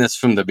 we've done this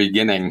from the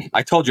beginning.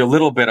 I told you a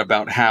little bit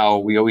about how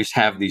we always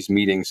have these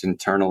meetings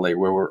internally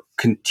where we're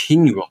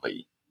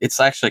continually, it's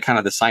actually kind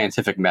of the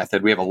scientific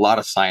method. We have a lot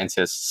of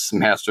scientists,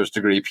 master's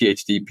degree,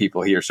 PhD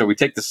people here. So we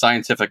take the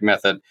scientific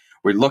method,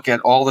 we look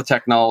at all the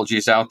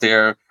technologies out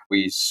there,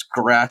 we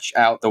scratch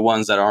out the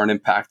ones that aren't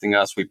impacting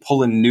us, we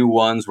pull in new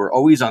ones. We're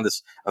always on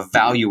this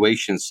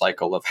evaluation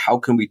cycle of how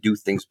can we do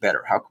things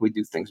better? How can we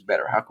do things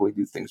better? How can we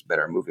do things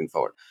better moving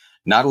forward?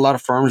 Not a lot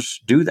of firms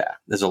do that.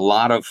 There's a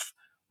lot of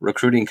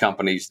recruiting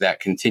companies that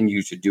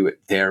continue to do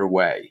it their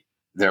way.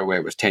 Their way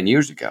was 10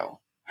 years ago.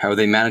 How are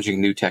they managing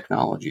new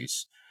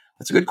technologies?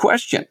 That's a good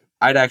question.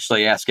 I'd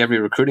actually ask every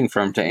recruiting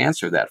firm to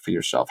answer that for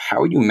yourself.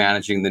 How are you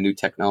managing the new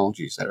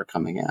technologies that are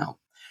coming out?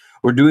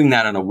 We're doing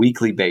that on a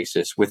weekly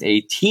basis with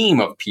a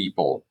team of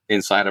people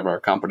inside of our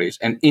companies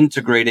and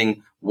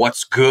integrating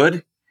what's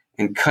good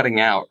and cutting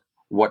out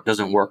what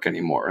doesn't work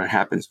anymore. And it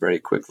happens very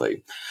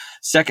quickly.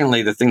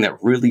 Secondly, the thing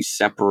that really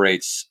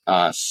separates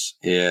us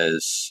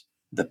is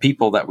the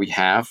people that we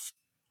have.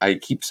 I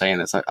keep saying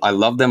this. I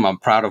love them. I'm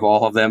proud of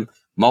all of them.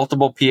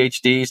 Multiple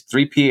PhDs,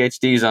 3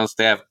 PhDs on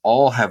staff,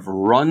 all have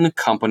run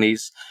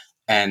companies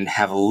and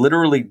have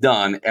literally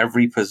done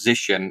every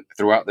position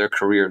throughout their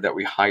career that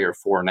we hire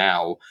for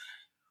now.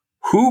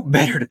 Who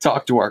better to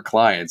talk to our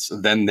clients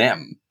than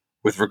them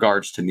with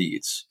regards to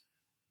needs?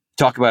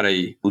 Talk about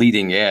a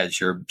leading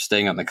edge or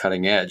staying on the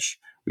cutting edge.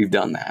 We've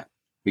done that.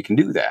 We can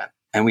do that.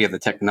 And we have the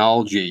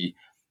technology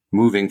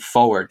moving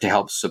forward to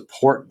help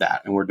support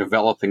that. And we're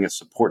developing a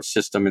support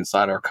system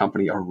inside our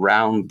company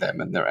around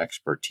them and their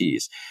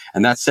expertise.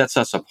 And that sets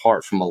us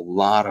apart from a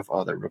lot of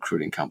other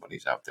recruiting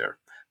companies out there.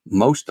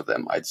 Most of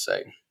them, I'd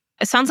say.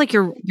 It sounds like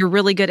you're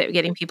really good at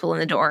getting people in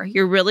the door.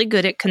 You're really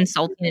good at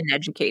consulting and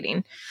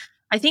educating.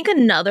 I think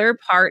another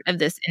part of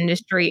this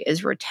industry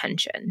is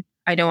retention.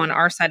 I know on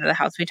our side of the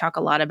house, we talk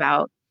a lot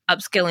about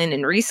upskilling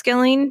and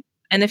reskilling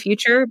in the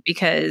future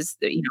because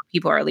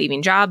people are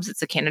leaving jobs.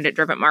 It's a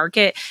candidate-driven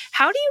market.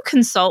 How do you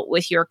consult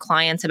with your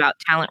clients about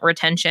talent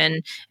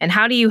retention, and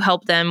how do you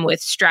help them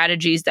with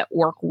strategies that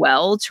work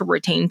well to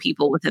retain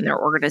people within their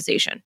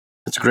organization?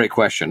 That's a great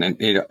question. And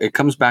it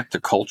comes back to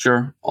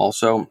culture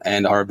also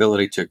and our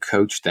ability to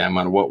coach them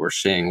on what we're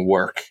seeing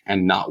work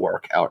and not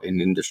work out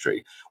in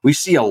industry. We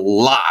see a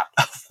lot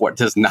of what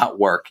does not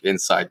work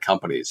inside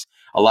companies,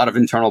 a lot of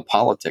internal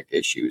politic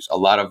issues, a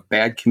lot of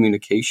bad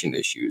communication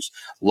issues,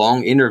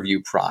 long interview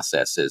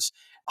processes,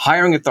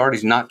 hiring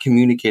authorities not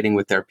communicating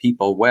with their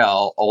people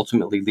well,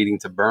 ultimately leading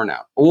to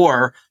burnout,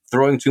 or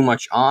throwing too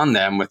much on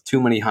them with too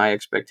many high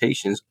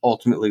expectations,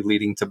 ultimately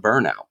leading to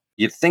burnout.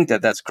 You'd think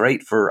that that's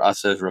great for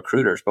us as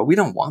recruiters, but we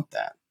don't want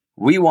that.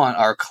 We want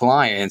our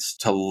clients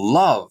to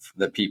love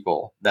the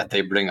people that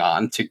they bring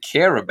on, to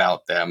care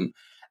about them,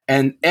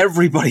 and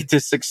everybody to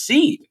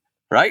succeed,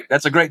 right?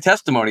 That's a great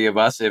testimony of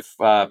us if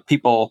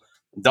people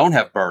don't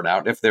have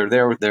burnout, if they're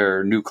there with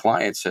their new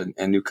clients and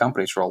new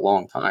companies for a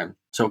long time.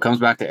 So it comes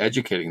back to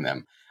educating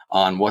them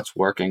on what's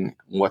working,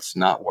 what's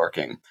not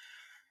working.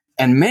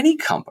 And many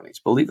companies,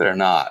 believe it or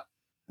not,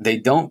 they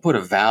don't put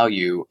a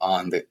value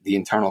on the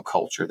internal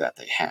culture that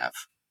they have.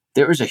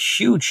 There is a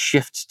huge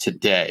shift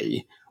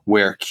today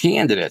where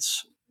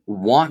candidates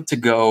want to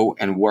go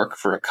and work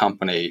for a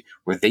company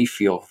where they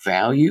feel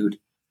valued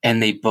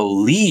and they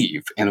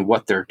believe in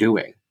what they're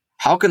doing.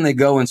 How can they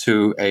go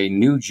into a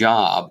new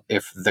job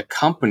if the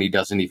company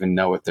doesn't even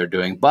know what they're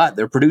doing, but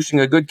they're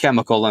producing a good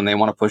chemical and they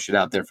want to push it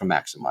out there for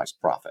maximized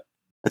profit?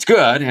 It's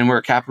good, and we're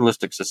a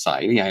capitalistic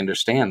society. I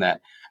understand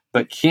that.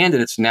 But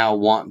candidates now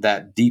want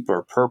that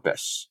deeper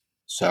purpose.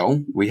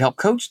 So we help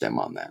coach them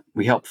on that.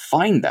 We help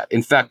find that.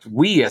 In fact,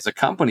 we as a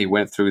company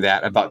went through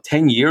that about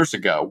 10 years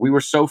ago. We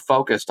were so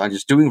focused on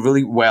just doing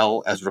really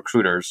well as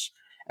recruiters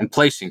and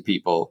placing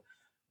people,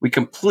 we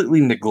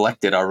completely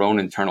neglected our own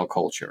internal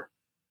culture.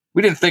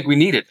 We didn't think we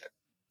needed it.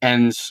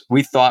 And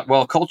we thought,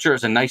 well, culture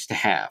is a nice to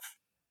have.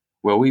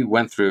 Well, we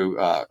went through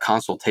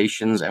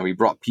consultations and we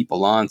brought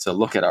people on to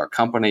look at our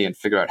company and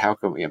figure out how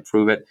can we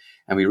improve it.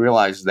 And we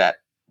realized that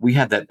we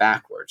had that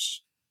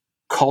backwards.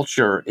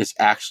 Culture is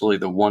actually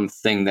the one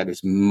thing that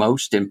is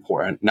most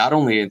important, not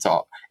only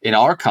in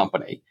our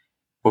company,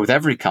 but with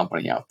every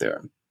company out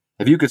there.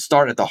 If you could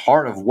start at the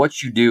heart of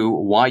what you do,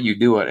 why you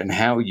do it, and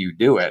how you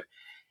do it,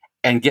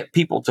 and get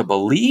people to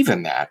believe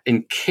in that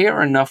and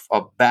care enough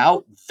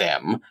about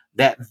them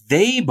that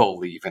they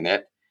believe in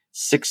it,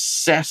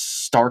 success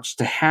starts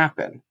to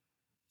happen.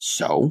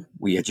 So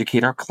we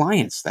educate our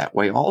clients that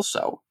way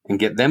also and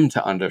get them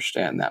to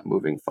understand that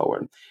moving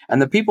forward.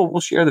 And the people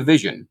will share the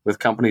vision with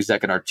companies that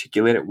can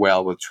articulate it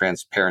well with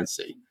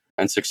transparency,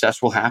 and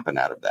success will happen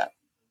out of that.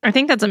 I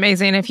think that's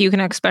amazing if you can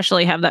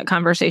especially have that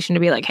conversation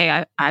to be like,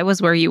 hey, I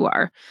was where you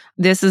are.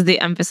 This is the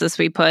emphasis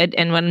we put.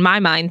 And when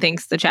my mind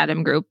thinks the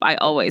Chatham group, I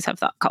always have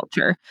thought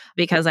culture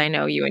because I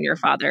know you and your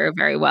father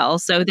very well.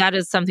 So that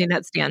is something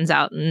that stands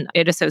out and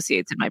it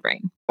associates in my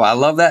brain. Well, I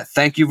love that.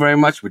 Thank you very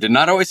much. We did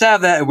not always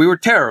have that, and we were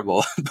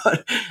terrible.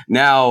 But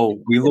now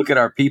we look at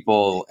our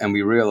people and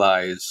we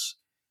realize,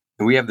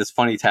 and we have this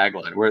funny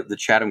tagline: we're the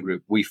Chatham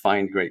Group. We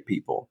find great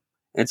people.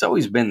 And it's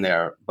always been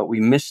there, but we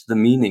miss the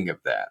meaning of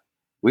that.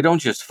 We don't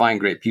just find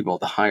great people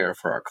to hire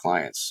for our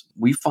clients.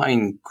 We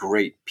find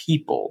great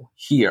people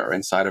here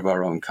inside of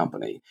our own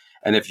company.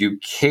 And if you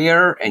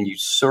care and you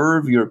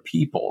serve your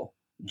people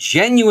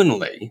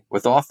genuinely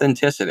with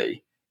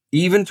authenticity,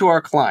 even to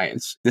our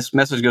clients, this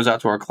message goes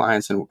out to our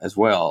clients as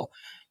well,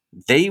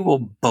 they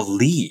will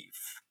believe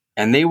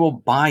and they will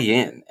buy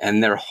in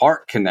and their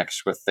heart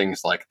connects with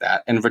things like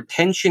that. And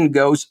retention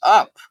goes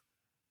up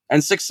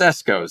and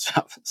success goes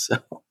up. So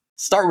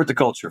start with the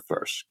culture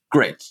first.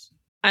 Great.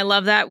 I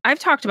love that. I've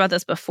talked about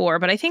this before,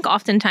 but I think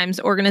oftentimes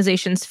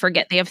organizations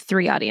forget they have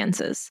three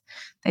audiences.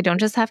 They don't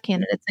just have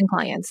candidates and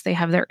clients, they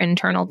have their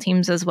internal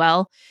teams as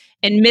well.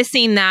 And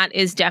missing that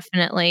is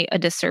definitely a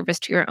disservice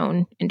to your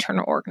own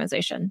internal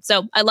organization.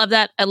 So I love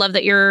that. I love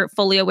that you're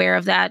fully aware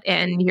of that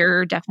and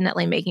you're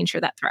definitely making sure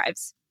that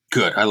thrives.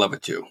 Good. I love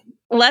it too.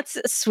 Let's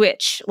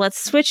switch.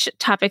 Let's switch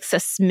topics a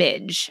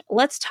smidge.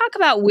 Let's talk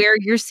about where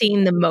you're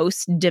seeing the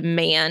most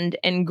demand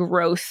and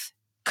growth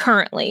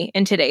currently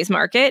in today's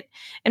market.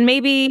 And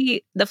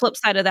maybe the flip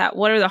side of that,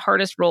 what are the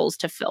hardest roles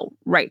to fill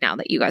right now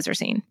that you guys are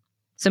seeing?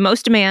 So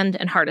most demand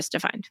and hardest to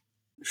find.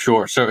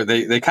 Sure. So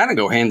they kind of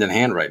go hand in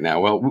hand right now.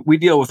 Well, we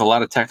deal with a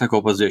lot of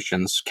technical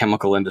positions,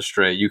 chemical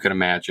industry, you can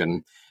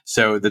imagine.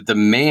 So the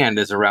demand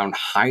is around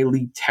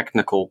highly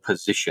technical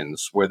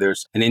positions where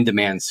there's an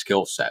in-demand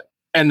skill set.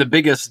 And the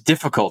biggest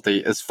difficulty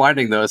is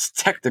finding those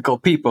technical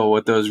people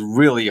with those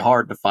really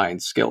hard to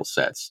find skill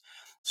sets.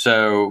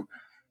 So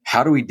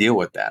how do we deal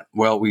with that?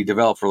 Well, we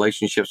develop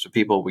relationships with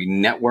people. We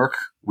network.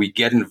 We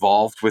get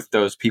involved with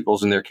those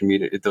peoples in their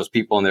community, those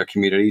people in their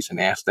communities, and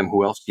ask them,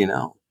 "Who else do you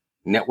know?"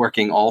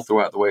 Networking all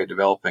throughout the way,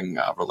 developing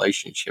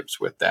relationships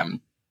with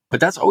them. But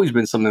that's always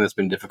been something that's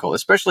been difficult,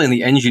 especially in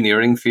the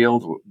engineering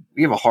field.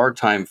 We have a hard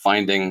time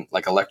finding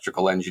like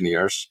electrical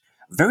engineers.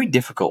 Very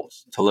difficult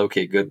to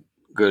locate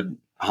good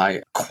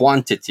high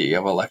quantity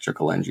of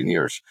electrical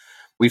engineers.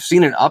 We've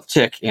seen an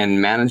uptick in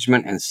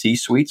management and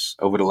C-suites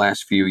over the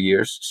last few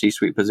years,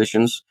 C-suite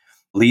positions,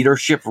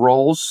 leadership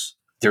roles.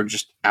 They're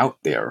just out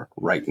there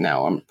right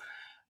now.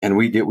 And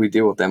we deal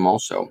with them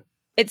also.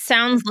 It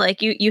sounds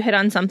like you hit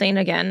on something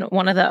again.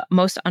 One of the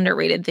most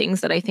underrated things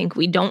that I think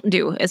we don't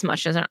do as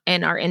much as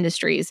in our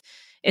industries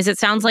is it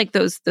sounds like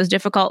those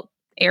difficult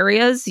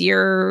areas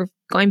you're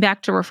going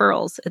back to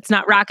referrals. It's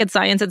not rocket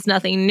science, it's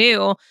nothing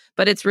new,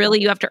 but it's really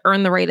you have to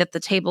earn the right at the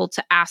table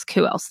to ask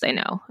who else they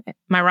know. Am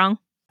I wrong?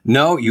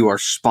 No, you are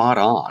spot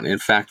on. In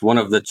fact, one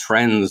of the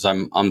trends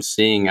I'm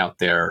seeing out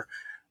there,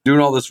 doing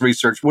all this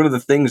research, one of the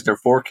things they're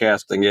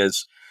forecasting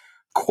is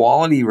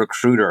quality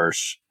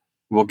recruiters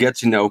will get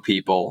to know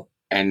people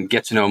and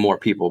get to know more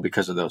people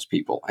because of those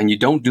people. And you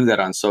don't do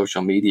that on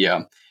social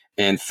media.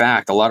 In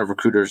fact, a lot of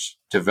recruiters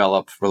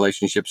develop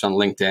relationships on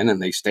LinkedIn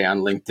and they stay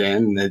on LinkedIn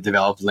and they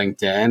develop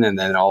LinkedIn and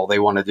then all they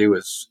want to do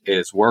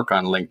is work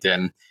on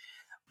LinkedIn.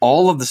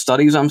 All of the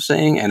studies I'm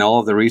saying and all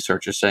of the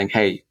research is saying,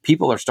 hey,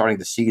 people are starting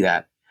to see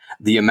that.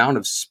 The amount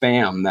of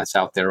spam that's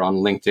out there on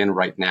LinkedIn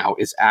right now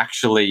is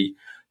actually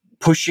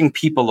pushing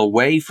people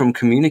away from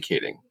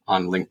communicating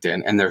on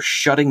LinkedIn, and they're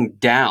shutting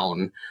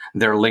down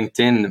their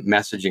LinkedIn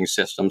messaging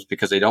systems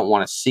because they don't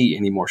want to see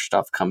any more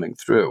stuff coming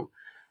through.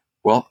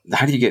 Well,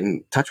 how do you get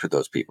in touch with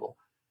those people?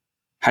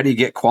 How do you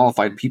get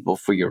qualified people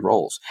for your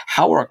roles?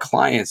 How are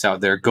clients out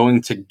there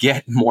going to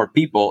get more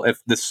people if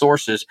the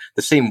sources,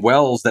 the same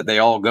wells that they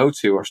all go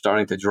to are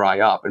starting to dry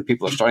up and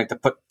people are starting to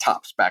put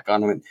tops back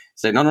on them and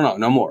say, no,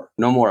 no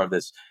more of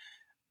this.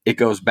 It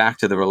goes back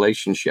to the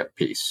relationship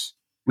piece.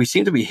 We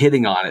seem to be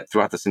hitting on it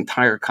throughout this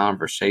entire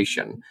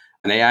conversation,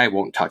 and AI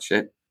won't touch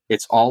it.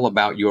 It's all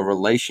about your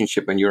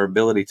relationship and your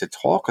ability to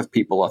talk with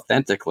people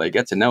authentically,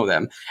 get to know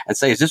them, and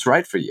say, is this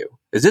right for you?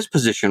 Is this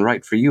position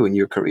right for you in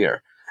your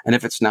career? And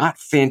if it's not,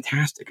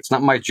 fantastic. It's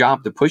not my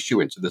job to push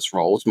you into this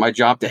role. It's my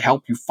job to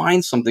help you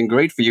find something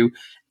great for you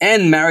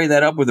and marry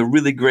that up with a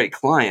really great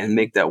client and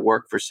make that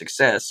work for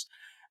success.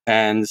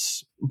 And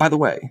by the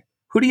way,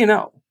 who do you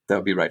know that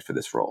would be right for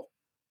this role?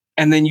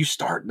 And then you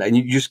start and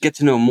you just get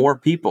to know more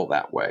people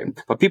that way.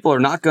 But people are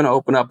not going to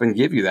open up and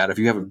give you that if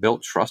you haven't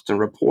built trust and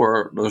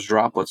rapport, those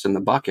droplets in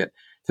the bucket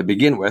to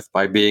begin with,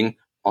 by being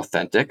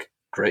authentic,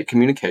 great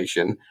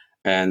communication,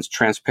 and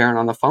transparent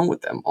on the phone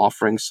with them,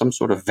 offering some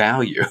sort of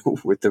value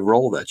with the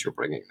role that you're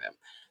bringing them.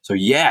 So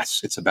yes,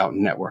 it's about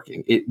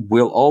networking. It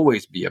will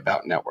always be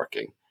about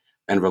networking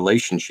and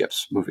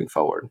relationships moving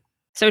forward.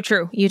 So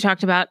true. You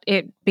talked about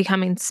it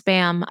becoming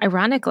spam.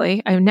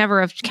 Ironically, I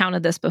never have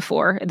counted this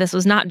before. This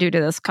was not due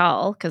to this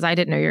call because I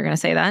didn't know you were going to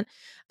say that.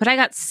 But I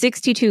got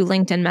 62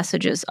 LinkedIn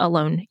messages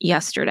alone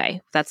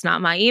yesterday. That's not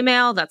my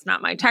email. That's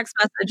not my text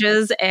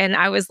messages. And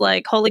I was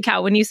like, holy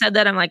cow, when you said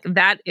that, I'm like,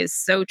 that is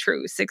so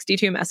true.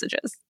 62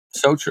 messages.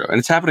 So true. And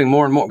it's happening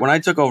more and more. When I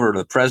took over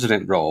the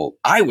president role,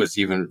 I was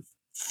even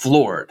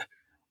floored.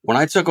 When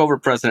I took over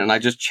president and I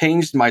just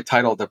changed my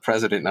title to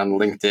president on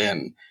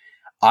LinkedIn,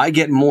 I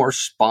get more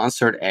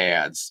sponsored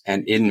ads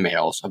and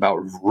in-mails about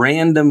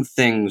random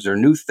things or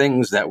new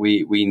things that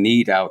we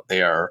need out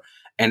there.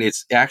 And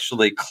it's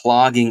actually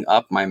clogging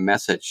up my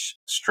message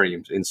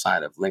streams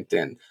inside of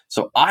LinkedIn.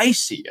 So I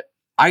see it.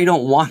 I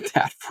don't want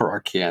that for our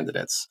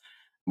candidates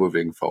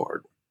moving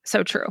forward.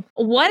 So true.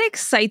 What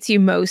excites you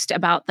most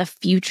about the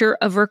future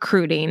of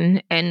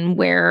recruiting and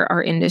where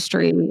our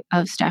industry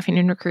of staffing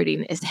and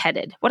recruiting is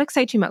headed? What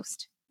excites you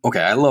most?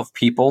 Okay, I love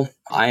people.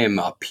 I am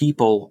a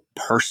people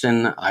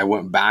person. I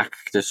went back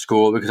to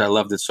school because I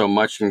loved it so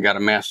much and got a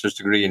master's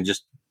degree in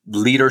just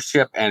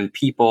leadership and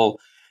people.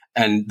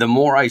 And the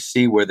more I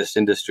see where this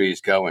industry is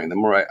going, the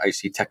more I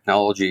see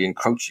technology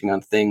encroaching on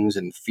things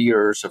and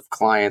fears of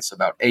clients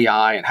about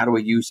AI and how do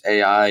we use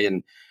AI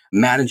and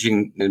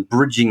managing and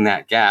bridging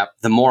that gap,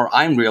 the more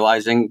I'm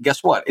realizing,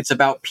 guess what? It's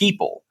about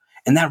people.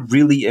 And that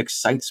really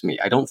excites me.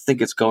 I don't think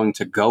it's going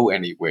to go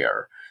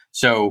anywhere.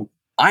 So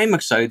I'm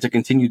excited to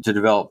continue to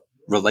develop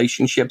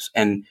relationships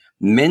and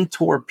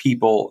mentor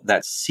people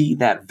that see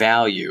that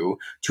value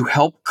to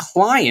help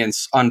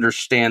clients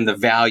understand the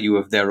value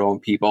of their own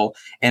people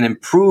and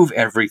improve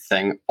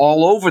everything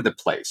all over the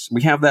place.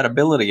 We have that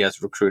ability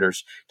as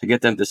recruiters to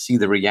get them to see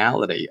the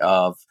reality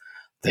of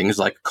things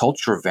like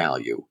culture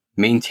value,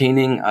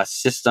 maintaining a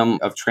system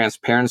of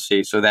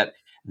transparency so that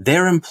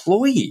their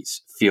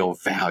employees feel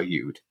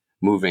valued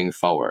moving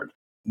forward.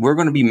 We're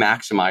going to be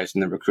maximizing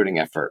the recruiting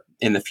effort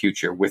in the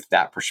future with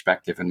that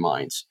perspective in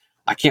mind.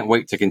 I can't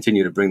wait to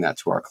continue to bring that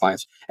to our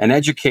clients and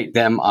educate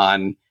them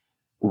on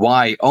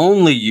why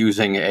only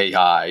using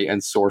AI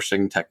and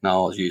sourcing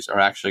technologies are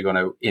actually going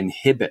to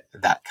inhibit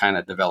that kind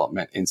of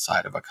development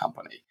inside of a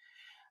company.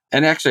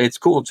 And actually, it's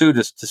cool too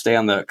just to stay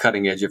on the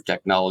cutting edge of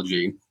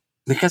technology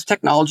because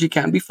technology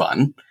can be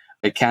fun.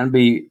 It can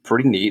be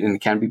pretty neat and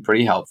it can be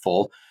pretty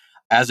helpful.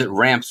 As it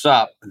ramps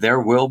up, there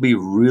will be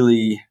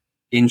really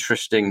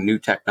interesting new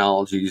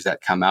technologies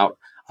that come out.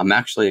 I'm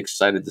actually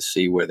excited to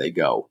see where they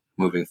go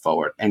moving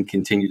forward and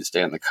continue to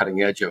stay on the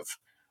cutting edge of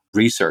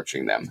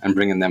researching them and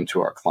bringing them to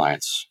our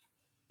clients.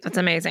 That's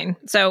amazing.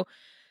 So,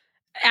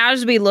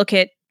 as we look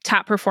at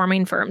top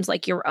performing firms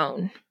like your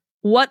own,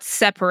 what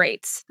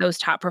separates those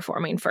top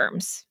performing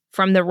firms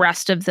from the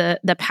rest of the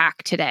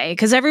pack today?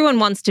 Because everyone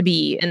wants to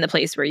be in the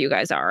place where you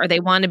guys are. They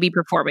want to be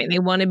performing, they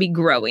want to be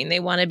growing, they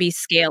want to be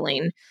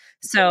scaling.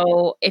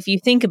 So, if you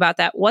think about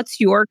that, what's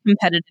your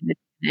competitive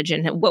advantage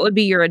and what would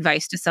be your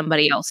advice to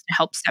somebody else to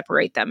help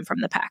separate them from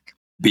the pack?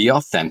 Be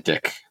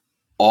authentic,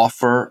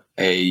 offer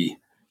a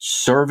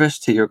service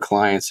to your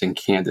clients and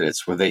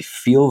candidates where they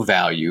feel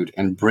valued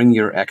and bring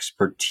your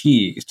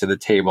expertise to the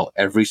table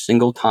every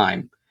single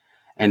time.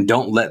 And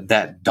don't let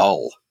that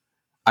dull.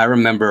 I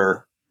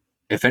remember,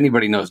 if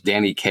anybody knows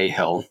Danny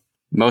Cahill,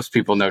 most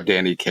people know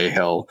Danny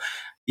Cahill.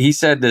 He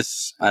said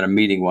this at a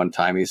meeting one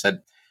time. He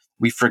said,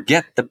 we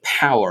forget the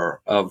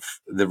power of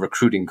the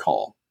recruiting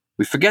call.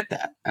 We forget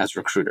that as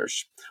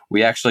recruiters.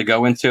 We actually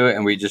go into it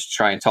and we just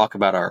try and talk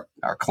about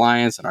our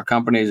clients and our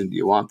companies and do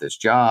you want this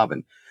job?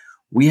 And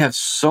we have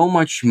so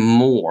much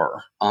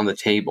more on the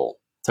table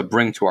to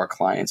bring to our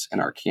clients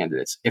and our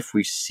candidates if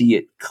we see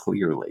it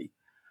clearly.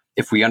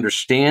 If we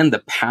understand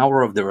the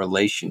power of the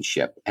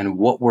relationship and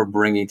what we're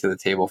bringing to the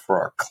table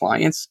for our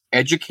clients,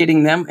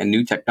 educating them and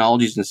new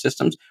technologies and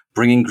systems,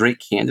 bringing great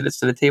candidates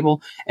to the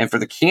table, and for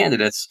the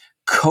candidates,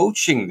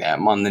 coaching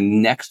them on the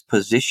next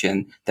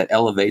position that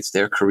elevates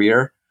their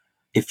career.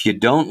 If you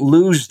don't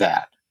lose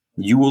that,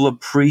 you will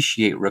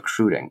appreciate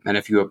recruiting. And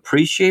if you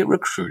appreciate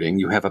recruiting,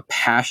 you have a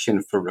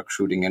passion for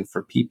recruiting and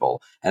for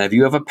people. And if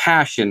you have a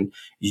passion,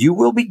 you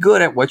will be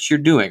good at what you're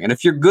doing. And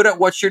if you're good at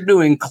what you're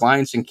doing,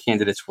 clients and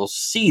candidates will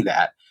see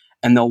that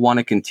and they'll want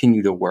to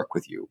continue to work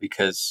with you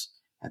because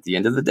at the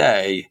end of the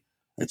day,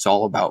 it's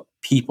all about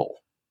people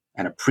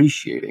and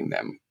appreciating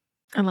them.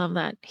 I love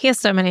that. He has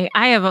so many.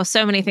 I have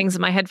so many things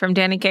in my head from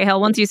Danny Cahill.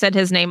 Once you said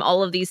his name,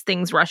 all of these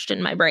things rushed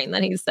in my brain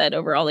that he said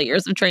over all the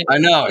years of training. I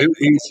know.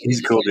 He's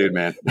a cool dude,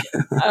 man.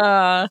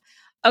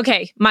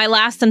 Okay. My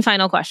last and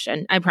final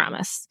question, I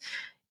promise.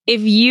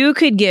 If you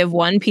could give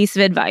one piece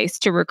of advice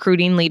to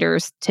recruiting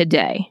leaders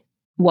today,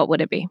 what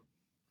would it be?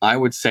 I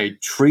would say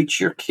treat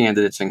your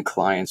candidates and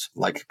clients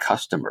like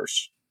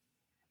customers.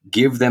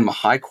 Give them a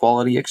high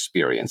quality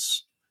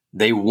experience.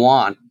 They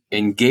want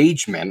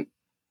engagement.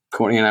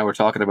 Courtney and I were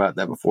talking about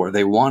that before.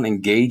 They want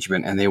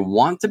engagement and they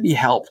want to be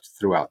helped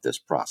throughout this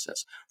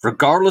process.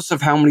 Regardless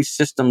of how many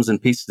systems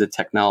and pieces of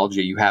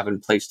technology you have in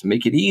place to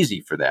make it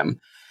easy for them,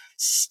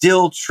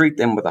 still treat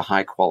them with a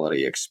high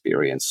quality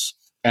experience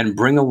and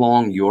bring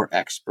along your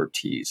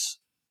expertise.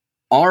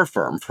 Our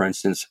firm, for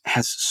instance,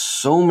 has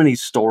so many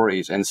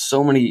stories and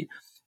so many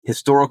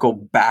historical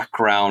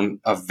background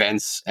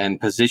events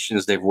and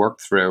positions they've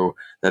worked through,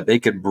 that they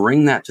could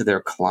bring that to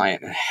their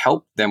client and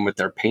help them with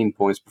their pain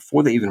points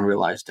before they even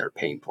realize their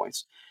pain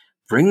points.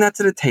 Bring that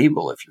to the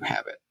table if you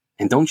have it,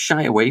 and don't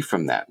shy away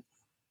from that.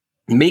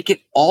 Make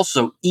it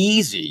also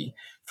easy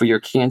for your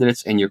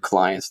candidates and your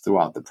clients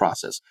throughout the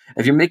process.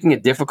 If you're making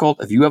it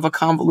difficult, if you have a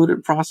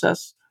convoluted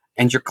process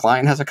and your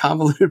client has a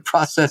convoluted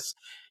process,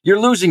 you're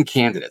losing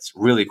candidates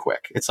really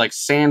quick. It's like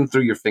sand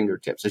through your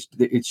fingertips.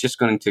 It's just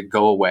going to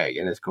go away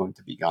and it's going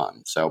to be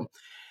gone. So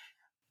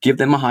give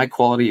them a high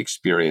quality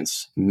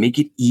experience, make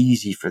it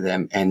easy for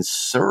them, and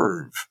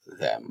serve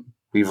them.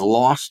 We've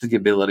lost the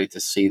ability to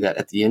see that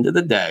at the end of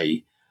the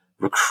day,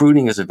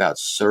 recruiting is about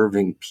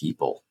serving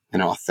people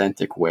in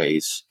authentic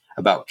ways,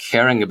 about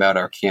caring about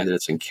our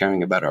candidates and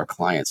caring about our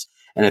clients.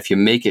 And if you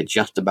make it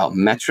just about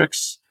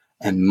metrics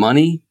and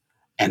money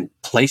and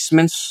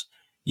placements,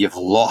 you've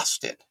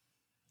lost it.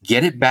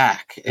 Get it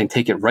back and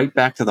take it right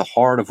back to the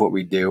heart of what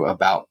we do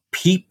about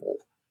people,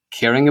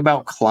 caring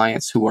about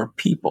clients who are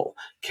people,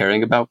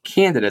 caring about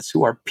candidates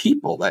who are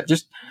people that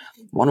just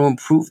want to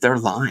improve their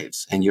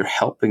lives, and you're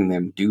helping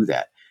them do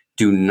that.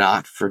 Do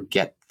not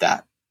forget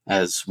that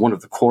as one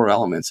of the core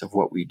elements of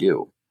what we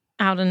do.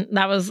 Alden,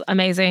 that was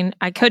amazing.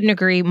 I couldn't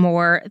agree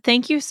more.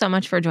 Thank you so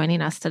much for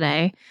joining us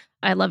today.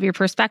 I love your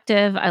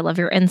perspective. I love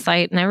your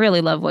insight. And I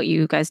really love what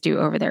you guys do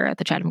over there at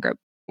the Chatham Group.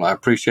 Well, I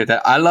appreciate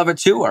that. I love it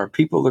too. Our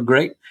people are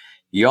great.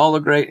 Y'all are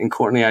great. And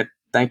Courtney, I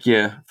thank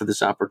you for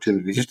this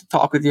opportunity just to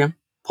talk with you,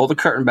 pull the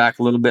curtain back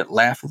a little bit,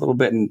 laugh a little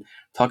bit, and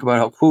talk about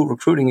how cool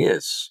recruiting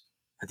is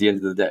at the end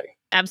of the day.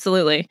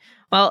 Absolutely.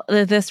 Well,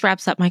 this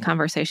wraps up my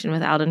conversation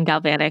with Alden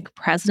Galvanek,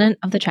 president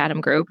of the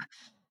Chatham Group.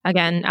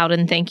 Again,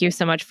 Alden, thank you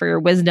so much for your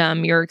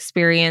wisdom, your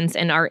experience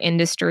in our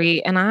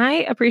industry. And I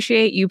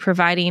appreciate you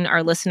providing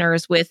our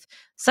listeners with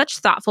such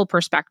thoughtful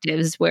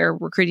perspectives where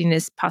recruiting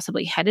is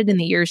possibly headed in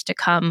the years to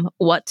come,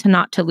 what to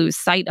not to lose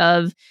sight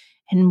of,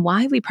 and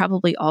why we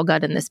probably all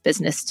got in this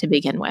business to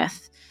begin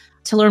with.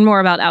 To learn more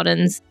about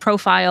Alden's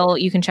profile,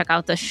 you can check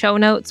out the show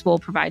notes. We'll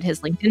provide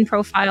his LinkedIn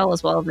profile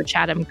as well as the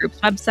Chatham Group's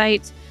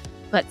website.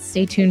 But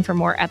stay tuned for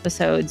more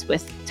episodes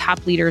with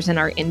top leaders in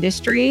our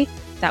industry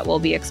that we'll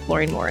be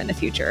exploring more in the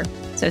future.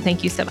 So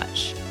thank you so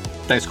much.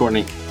 Thanks,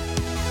 Courtney.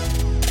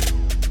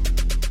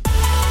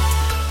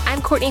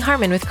 I'm Courtney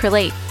Harmon with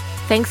Crelate.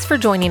 Thanks for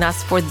joining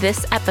us for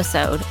this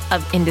episode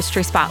of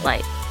Industry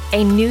Spotlight,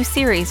 a new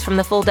series from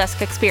the Full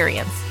Desk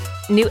Experience.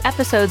 New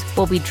episodes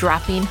will be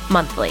dropping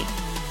monthly.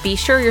 Be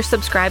sure you're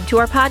subscribed to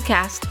our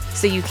podcast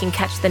so you can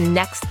catch the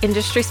next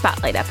Industry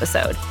Spotlight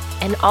episode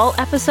and all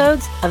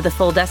episodes of the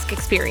Full Desk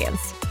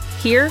Experience,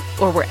 here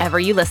or wherever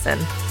you listen.